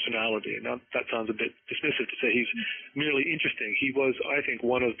character and personality. Now, that sounds a bit dismissive to say he's merely interesting. He was, I think,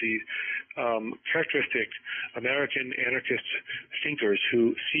 one of the characteristic American anarchist thinkers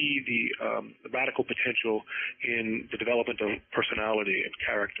who see the radical potential in the development of personality and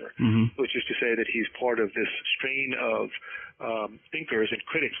character, which is to say that he's part of this strain of thinkers and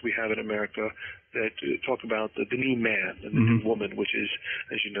critics we have in America that talk about the new man and the new woman, which is,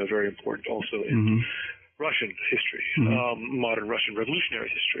 as you know, very important also in Russian history, modern Russian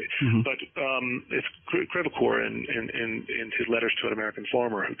revolutionary history. But it's Crèvecoeur in his letters to an American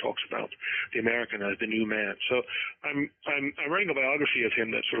farmer who talks about the American as the new man. So I'm writing a biography of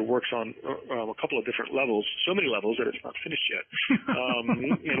him that sort of works on a couple of different levels, so many levels that it's not finished yet.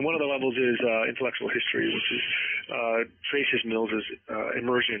 And one of the levels is intellectual history, which is traces Mills's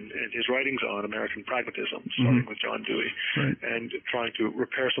immersion and his writings on American pragmatism, starting with John Dewey, and trying to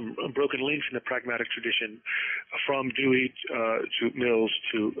repair some broken links in the pragmatic tradition from Dewey to Mills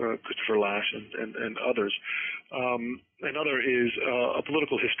to Christopher Lasch and others. Another is a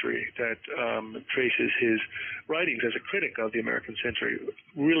political history that traces his writings as a critic of the American century,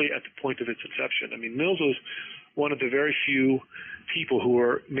 really at the point of its inception. I mean, Mills was one of the very few people who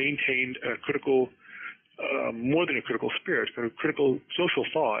maintained a critical, more than a critical spirit, but a critical social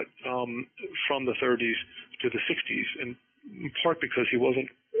thought from the 30s to the 60s, and in part because he wasn't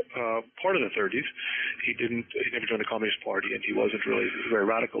part of the 30s. He never joined the Communist Party, and he wasn't really very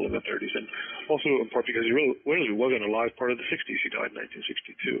radical in the 30s, and also in part because he really wasn't alive part of the 60s. He died in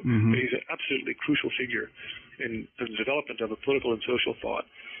 1962. But he's an absolutely crucial figure in the development of a political and social thought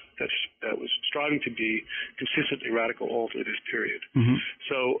that was striving to be consistently radical all through this period.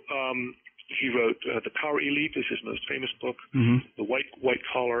 So he wrote The Power Elite, this is his most famous book. The White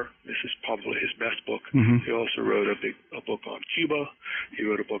Collar, this is probably his best book. He also wrote a book on Cuba. He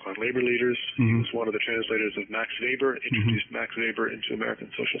wrote a book on labor leaders. He was one of the translators of Max Weber, introduced Max Weber into American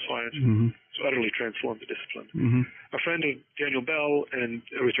social science. So utterly transformed the discipline. A friend of Daniel Bell and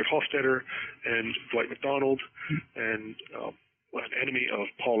Richard Hofstadter and Dwight MacDonald, and an enemy of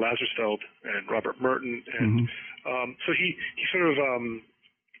Paul Lazarsfeld and Robert Merton. And so he sort of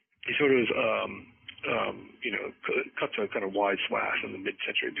cuts a kind of wide swath in the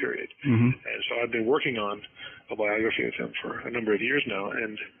mid-century period. And so I've been working on a biography of him for a number of years now,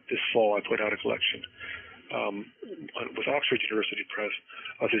 and this fall I put out a collection with Oxford University Press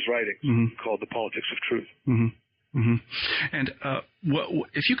of his writings called The Politics of Truth. And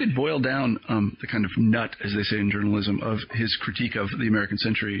if you could boil down the kind of nut, as they say in journalism, of his critique of the American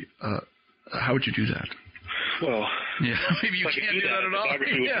century, how would you do that? Well, yeah, maybe you can't do that at all.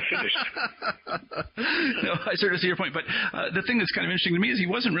 No, I certainly see your point. But the thing that's kind of interesting to me is he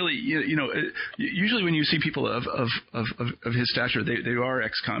wasn't really, usually when you see people of his stature, they are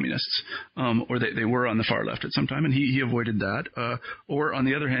ex-communists, or they were on the far left at some time, and he avoided that. Or on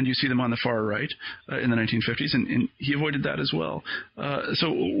the other hand, you see them on the far right in the 1950s, and he avoided that as well.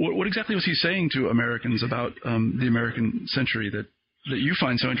 So what exactly was he saying to Americans about the American century that you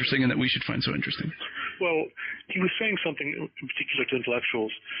find so interesting and that we should find so interesting? Well, he was saying something in particular to intellectuals,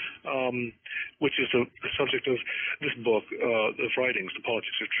 which is the subject of this book, of writings, The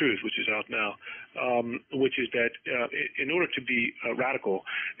Politics of Truth, which is out now, which is that in order to be radical,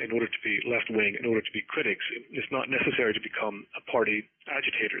 in order to be left-wing, in order to be critics, it's not necessary to become party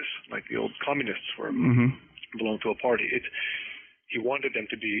agitators like the old communists were, belong to a party. he wanted them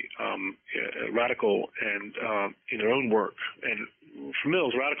to be radical and in their own work. And for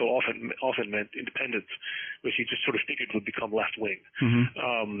Mills, radical often meant independence, which he just sort of figured would become left wing,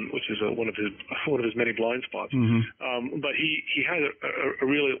 which is one of his many blind spots. But he had a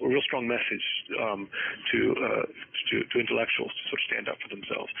real strong message to intellectuals to sort of stand up for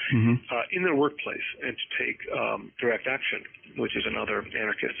themselves in their workplace and to take direct action, which is another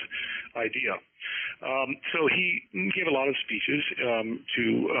anarchist idea. So he gave a lot of speeches to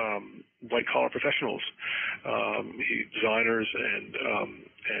white-collar professionals, designers and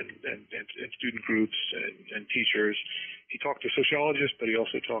student groups and teachers. He talked to sociologists, but he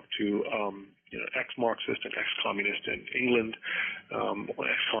also talked to ex-Marxist and ex-communist in England,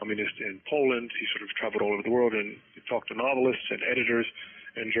 ex-communist in Poland. He sort of traveled all over the world and he talked to novelists and editors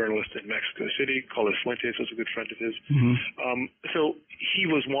and journalist in Mexico City. Carlos Fuentes was a good friend of his. So he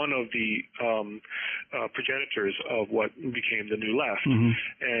was one of the progenitors of what became the New Left,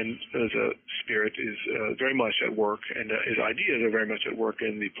 and as a spirit is very much at work, and his ideas are very much at work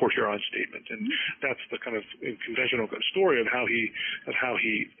in the Port Huron Statement, and that's the kind of conventional story of how he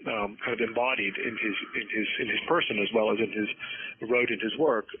kind of embodied in his person as well as in his wrote in his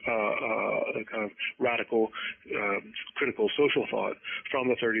work a kind of radical critical social thought from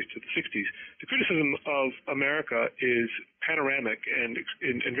the 30s to the 60s. The criticism of America is panoramic and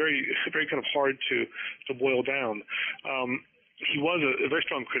very very kind of hard to boil down. He was a very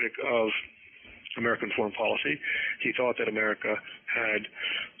strong critic of American foreign policy. He thought that America had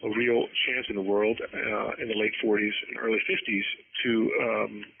a real chance in the world in the late 40s and early 50s to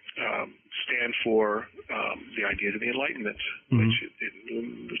stand for the ideas of the Enlightenment,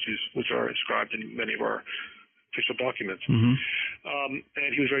 which are inscribed in many of our official documents.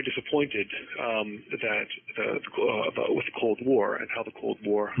 And he was very disappointed that with the Cold War and how the Cold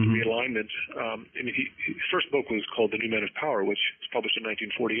War realignment. His first book was called The New Men of Power, which was published in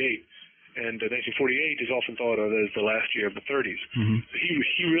 1948. And 1948 is often thought of as the last year of the 30s.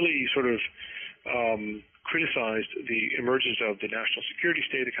 He really sort of criticized the emergence of the national security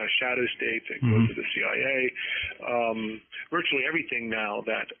state, the kind of shadow state that goes to the CIA. Virtually everything now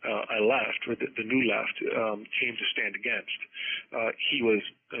that I left, or the new left, came to stand against. He was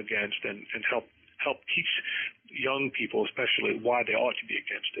against and helped teach young people, especially, why they ought to be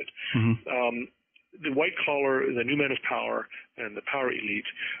against it. The white collar, the New Men of Power, and the Power Elite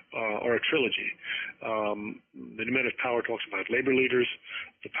are a trilogy. The New Men of Power talks about labor leaders.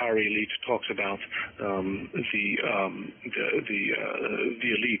 The Power Elite talks about the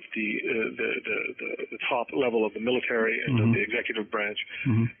elite, the top level of the military and of the executive branch.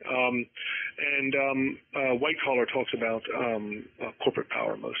 White collar talks about corporate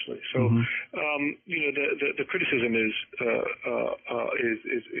power mostly. So the criticism is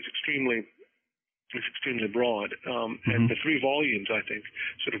extremely. It's extremely broad, and the 3 volumes, I think,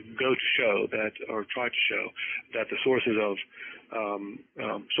 sort of go to show that, or try to show that the sources of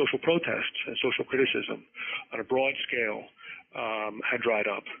social protests and social criticism on a broad scale had dried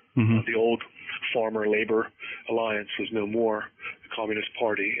up. The old farmer-labor alliance was no more. The Communist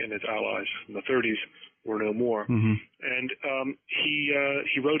Party and its allies in the 30s were no more. And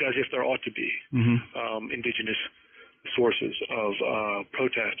he wrote as if there ought to be indigenous sources of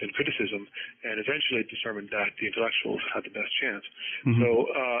protest and criticism, and eventually determined that the intellectuals had the best chance. So,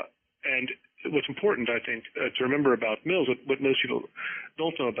 and what's important, I think, to remember about Mills, what most people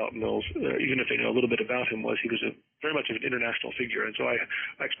don't know about Mills, even if they know a little bit about him, was he was very much of an international figure. And so I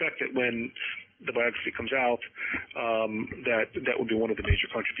expect that when the biography comes out, that will be one of the major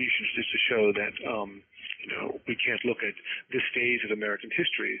contributions, just to show that we can't look at this phase of American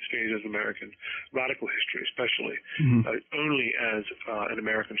history, this phase of American radical history especially, only as an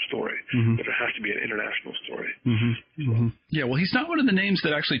American story, but it has to be an international story. Yeah, well, he's not one of the names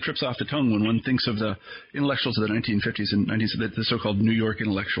that actually trips off the tongue when one thinks of the intellectuals of the 1950s and 90s, the so-called New York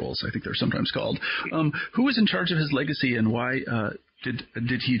intellectuals, I think they're sometimes called. Who was in charge of his legacy, and why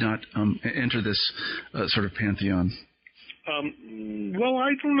did he not enter this sort of pantheon? Well,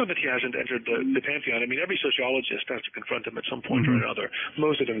 I don't know that he hasn't entered the pantheon. I mean, every sociologist has to confront him at some point or another.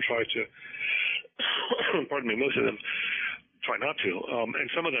 Most of them try to, most of them try not to. And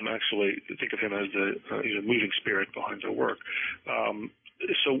some of them actually think of him as the moving spirit behind their work.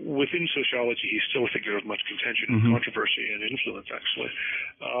 So within sociology, he's still a figure of much contention and controversy and influence, actually.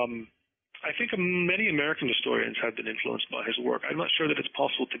 I think many American historians have been influenced by his work. I'm not sure that it's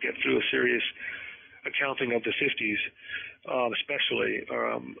possible to get through a serious accounting of the 50s, especially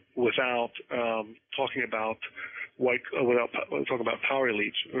without talking about talking about power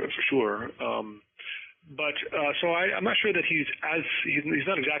elites for sure. So I'm not sure that he's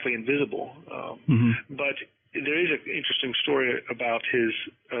not exactly invisible, but there is an interesting story about his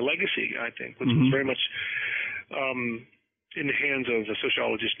legacy, I think, which was very much in the hands of a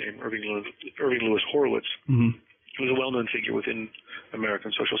sociologist named Irving Lewis Horowitz. He was a well-known figure within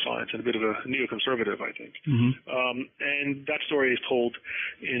American social science and a bit of a neoconservative, I think. And that story is told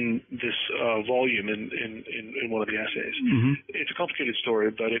in this volume in one of the essays. It's a complicated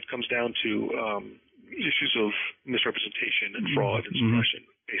story, but it comes down to issues of misrepresentation and fraud and suppression,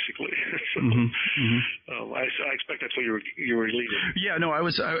 basically. So, I expect that's what you were leading. Yeah, no, I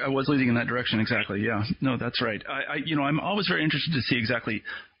was leading in that direction, exactly. Yeah, no, that's right. I'm always very interested to see exactly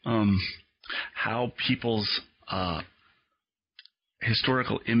how people's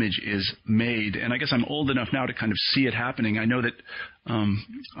historical image is made, and I guess I'm old enough now to kind of see it happening. I know that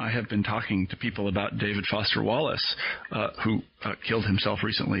I have been talking to people about David Foster Wallace, who killed himself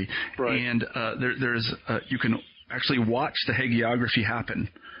recently, and there's you can actually watch the hagiography happen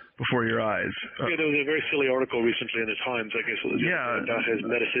before your eyes. There was a very silly article recently in the Times, I guess, about his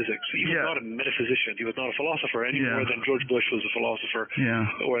metaphysics. He was not a metaphysician. He was not a philosopher any more than George Bush was a philosopher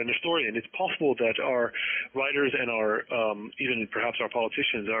or an historian. It's possible that our writers and our even perhaps our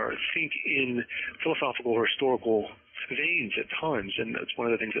politicians think in philosophical or historical veins at times, and that's one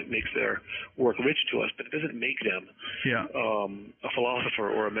of the things that makes their work rich to us, but it doesn't make them a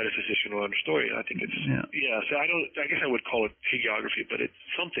philosopher or a metaphysician or a historian. I think it's so I guess I would call it hagiography, but it's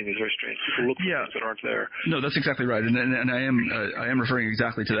something is very strange. People look for things that aren't there. No, that's exactly right, and I am referring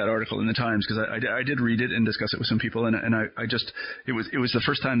exactly to that article in the Times, because I did read it and discuss it with some people, and I just it was the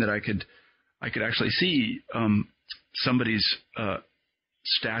first time that I could actually see somebody's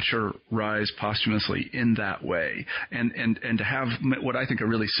stature rise posthumously in that way, and to have what I think are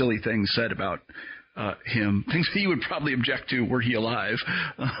really silly things said about him, things he would probably object to were he alive.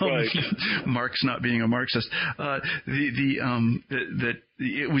 Marx not being a Marxist.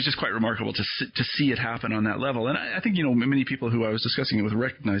 It was just quite remarkable to see it happen on that level, and I think many people who I was discussing it with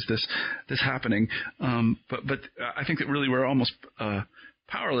recognize this happening, but I think that really we're almost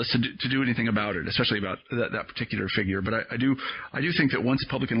powerless to do anything about it, especially about that particular figure. But I do think that once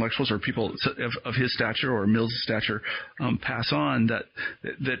public intellectuals or people of his stature or Mill's stature pass on, that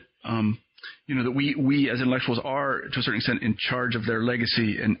we as intellectuals are to a certain extent in charge of their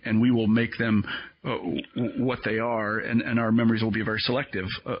legacy, and we will make them what they are, and our memories will be very selective.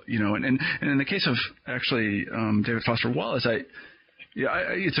 And in the case of actually David Foster Wallace,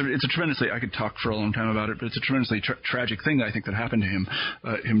 it's a tremendously, I could talk for a long time about it, but it's a tremendously tragic thing, I think, that happened to him,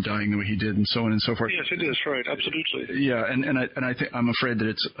 him dying the way he did, and so on and so forth. Yes, it is, right, absolutely. Yeah, and I think I'm afraid that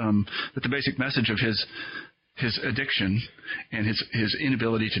it's that the basic message of his addiction and his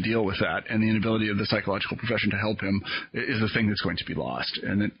inability to deal with that, and the inability of the psychological profession to help him, is the thing that's going to be lost,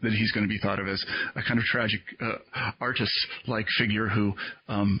 and that he's going to be thought of as a kind of tragic artist-like figure who,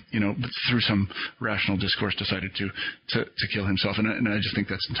 through some rational discourse decided to kill himself, and I just think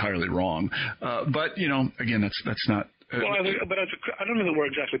that's entirely wrong. But again, that's not. Well, but I don't know that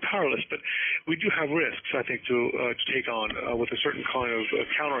we're exactly powerless, but we do have risks, I think, to take on with a certain kind of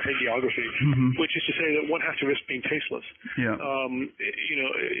counter hagiography, which is to say that one has to risk being tasteless. Yeah.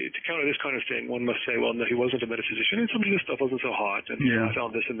 To counter this kind of thing, one must say, well, no, he wasn't a metaphysician, and some of this stuff wasn't so hot, and I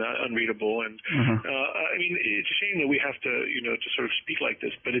found this and that unreadable, and I mean, it's a shame that we have to, to sort of speak like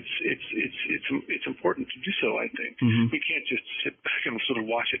this, but it's important to do so. I think we can't just sit back and sort of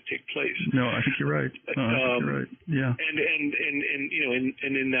watch it take place. No, I think you're right. I think you're right. Yeah. And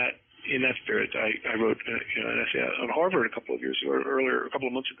in that spirit, I wrote an essay on Harvard a couple of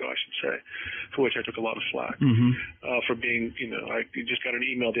months ago, I should say, for which I took a lot of flack for being, I just got an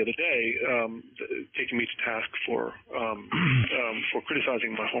email the other day taking me to task for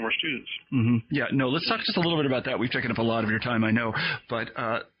criticizing my former students. Yeah, no, let's talk just a little bit about that. We've taken up a lot of your time, I know, but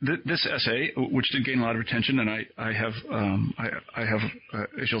this essay, which did gain a lot of attention, and I have,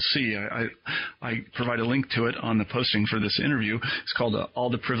 as you'll see, I provide a link to it on the posting for this interview. It's called "All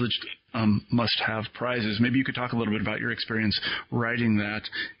the Privileged Must Have Prizes." Maybe you could talk a little bit about your experience writing that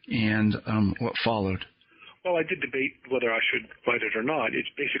and what followed. Well, I did debate whether I should write it or not. It's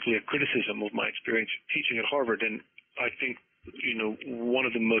basically a criticism of my experience teaching at Harvard, and I think one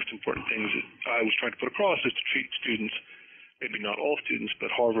of the most important things that I was trying to put across is to treat students, maybe not all students, but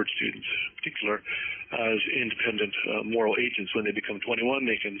Harvard students in particular, as independent moral agents. When they become 21,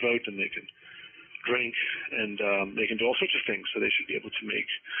 they can vote and they can drink, and they can do all sorts of things, so they should be able to make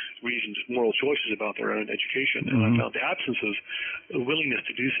reasoned moral choices about their own education. And I found the absence of willingness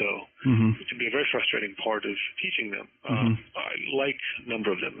to do so to be a very frustrating part of teaching them. I like a number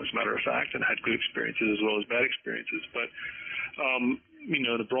of them, as a matter of fact, and had good experiences as well as bad experiences. But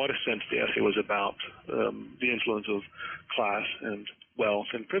the broadest sense, the essay was about the influence of class and wealth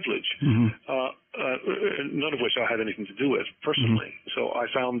and privilege, Mm-hmm. none of which I had anything to do with personally. Mm-hmm. So I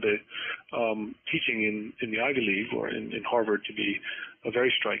found the teaching in the Ivy League or in Harvard to be a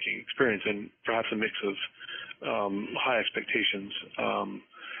very striking experience, and perhaps a mix of high expectations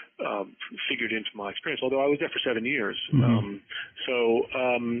figured into my experience, although I was there for 7 years. Mm-hmm.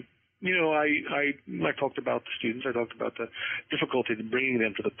 I talked about the students. I talked about the difficulty in bringing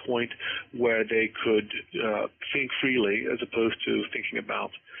them to the point where they could think freely as opposed to thinking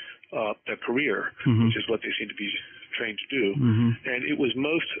about their career, mm-hmm. which is what they seem to be trained to do. Mm-hmm. And it was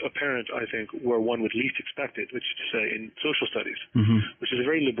most apparent, I think, where one would least expect it, which is to say in social studies, mm-hmm. which is a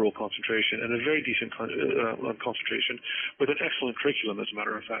very liberal concentration and a very decent concentration with an excellent curriculum, as a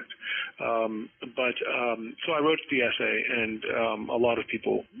matter of fact. So I wrote the essay, and a lot of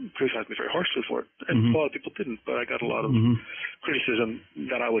people criticized me very harshly for it, and mm-hmm. a lot of people didn't, but I got a lot of mm-hmm. criticism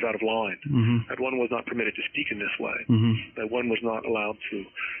that I was out of line, mm-hmm. that one was not permitted to speak in this way, mm-hmm. that one was not allowed to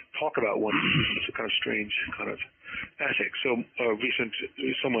talk about one. It's a kind of strange kind of ethics. So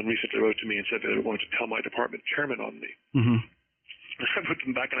someone recently wrote to me and said that they were going to tell my department chairman on me. Mm-hmm. I put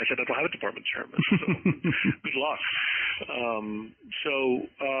them back and I said, I don't have a department chairman, so good luck.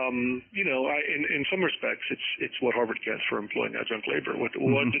 In some respects, it's what Harvard gets for employing adjunct labor. What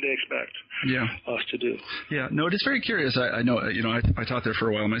do they expect us to do? Yeah, no, it is very curious. I know, I taught there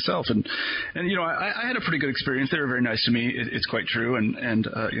for a while myself, and I had a pretty good experience. They were very nice to me. It's quite true, and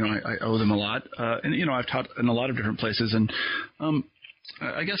I owe them a lot. I've taught in a lot of different places, and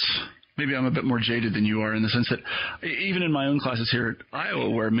I guess maybe I'm a bit more jaded than you are in the sense that even in my own classes here at Iowa,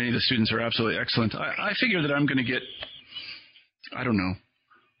 where many of the students are absolutely excellent, I figure that I'm going to get,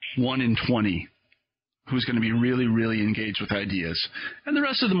 1 in 20 who's going to be really, really engaged with ideas. And the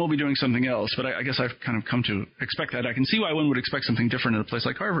rest of them will be doing something else. But I guess I've kind of come to expect that. I can see why one would expect something different in a place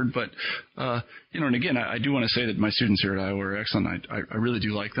like Harvard. But, and again, I do want to say that my students here at Iowa are excellent. I really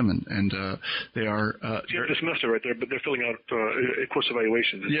do like them. And they are... you have the semester right there, but they're filling out course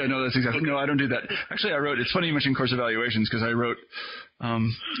evaluations. Yeah, no, that's exactly... No, I don't do that. Actually, it's funny you mentioned course evaluations because I wrote...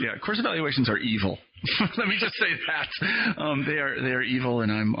 course evaluations are evil. Let me just say that. They are evil,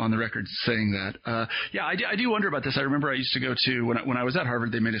 and I'm on the record saying that. I do wonder about this. I remember I used to go to, when I was at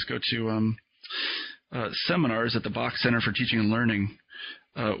Harvard, they made us go to seminars at the Bach Center for Teaching and Learning,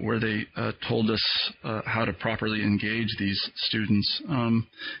 where they told us how to properly engage these students.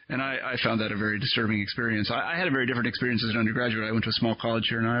 And I found that a very disturbing experience. I had a very different experience as an undergraduate. I went to a small college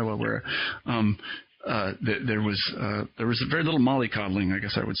here in Iowa where there was very little mollycoddling, I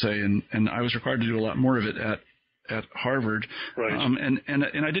guess I would say, and I was required to do a lot more of it at Harvard. Right. And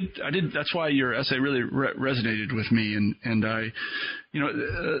I did. That's why your essay really resonated with me, and I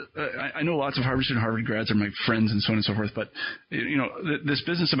know lots of Harvard students, Harvard grads are my friends and so on and so forth, but this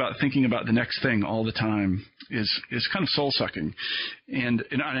business about thinking about the next thing all the time is kind of soul sucking, and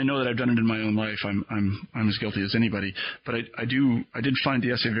I know that I've done it in my own life. I'm as guilty as anybody, but I did find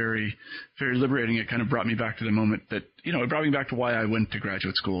the essay very, very liberating. It kind of brought me back to the moment that it brought me back to why I went to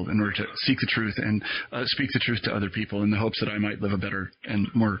graduate school, in order to seek the truth and speak the truth to other people in the hopes that I might live a better and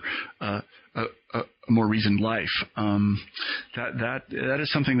more a more reasoned life. That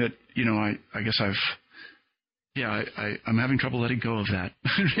is something that I guess I'm having trouble letting go of that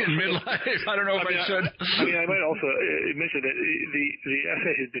in midlife. I don't know if I should. I might also mention that the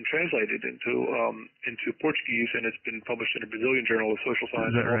essay has been translated into Portuguese, and it's been published in a Brazilian Journal of Social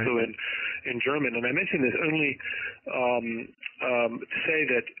Science, and also in German. And I mention this only to say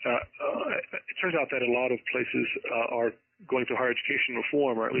that it turns out that a lot of places are going through higher education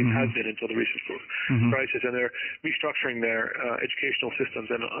reform, or at least have been until the recent crisis, and they're restructuring their educational systems.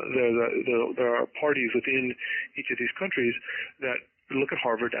 And there are parties within each of these countries that look at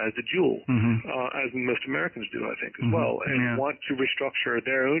Harvard as the jewel, as most Americans do, I think, as well, and want to restructure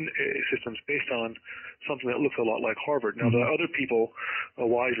their own systems based on something that looks a lot like Harvard. Now, there are other people,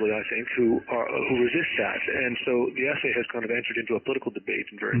 wisely, I think, who resist that, and so the essay has kind of entered into a political debate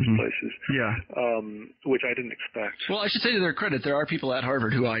in various places, which I didn't expect. Well, I should say to their credit, there are people at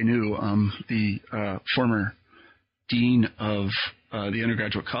Harvard who I knew. The former dean of the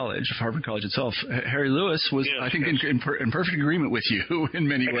undergraduate college, of Harvard College itself, Harry Lewis, was, I think, in perfect agreement with you in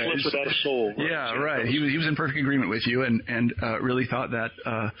many ways. Without a soul. Right? Yeah, right. He was in perfect agreement with you, and really thought that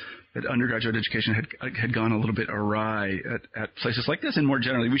that undergraduate education had gone a little bit awry at places like this, and more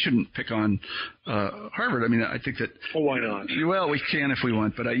generally, we shouldn't pick on Harvard. I mean, I think that. Well, why not? Well, we can if we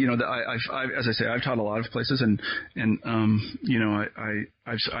want, but as I say, I've taught a lot of places, and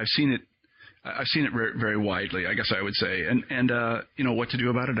I've seen it. I've seen it very, very widely, I guess I would say. And what to do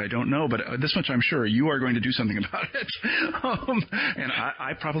about it, I don't know. But this much I'm sure, you are going to do something about it. And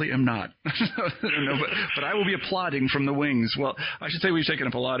I probably am not. No, but I will be applauding from the wings. Well, I should say we've taken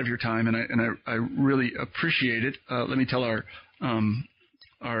up a lot of your time, and I really appreciate it. Let me tell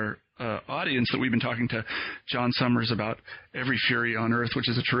our audience that we've been talking to John Summers about Every Fury on Earth, which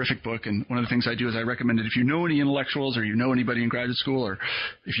is a terrific book. And one of the things I do is I recommend it. If you know any intellectuals or you know anybody in graduate school, or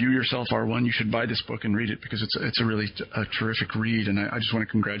if you yourself are one, you should buy this book and read it, because it's a really terrific read. And I just want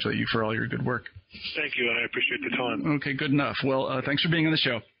to congratulate you for all your good work. Thank you, and I appreciate the time. Okay, good enough. Well, thanks for being on the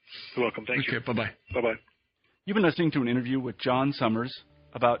show. You're welcome. Thank you. Okay, bye-bye. Bye-bye. You've been listening to an interview with John Summers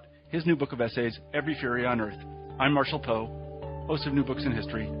about his new book of essays, Every Fury on Earth. I'm Marshall Poe, host of New Books in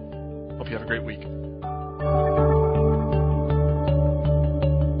History. Hope you have a great week.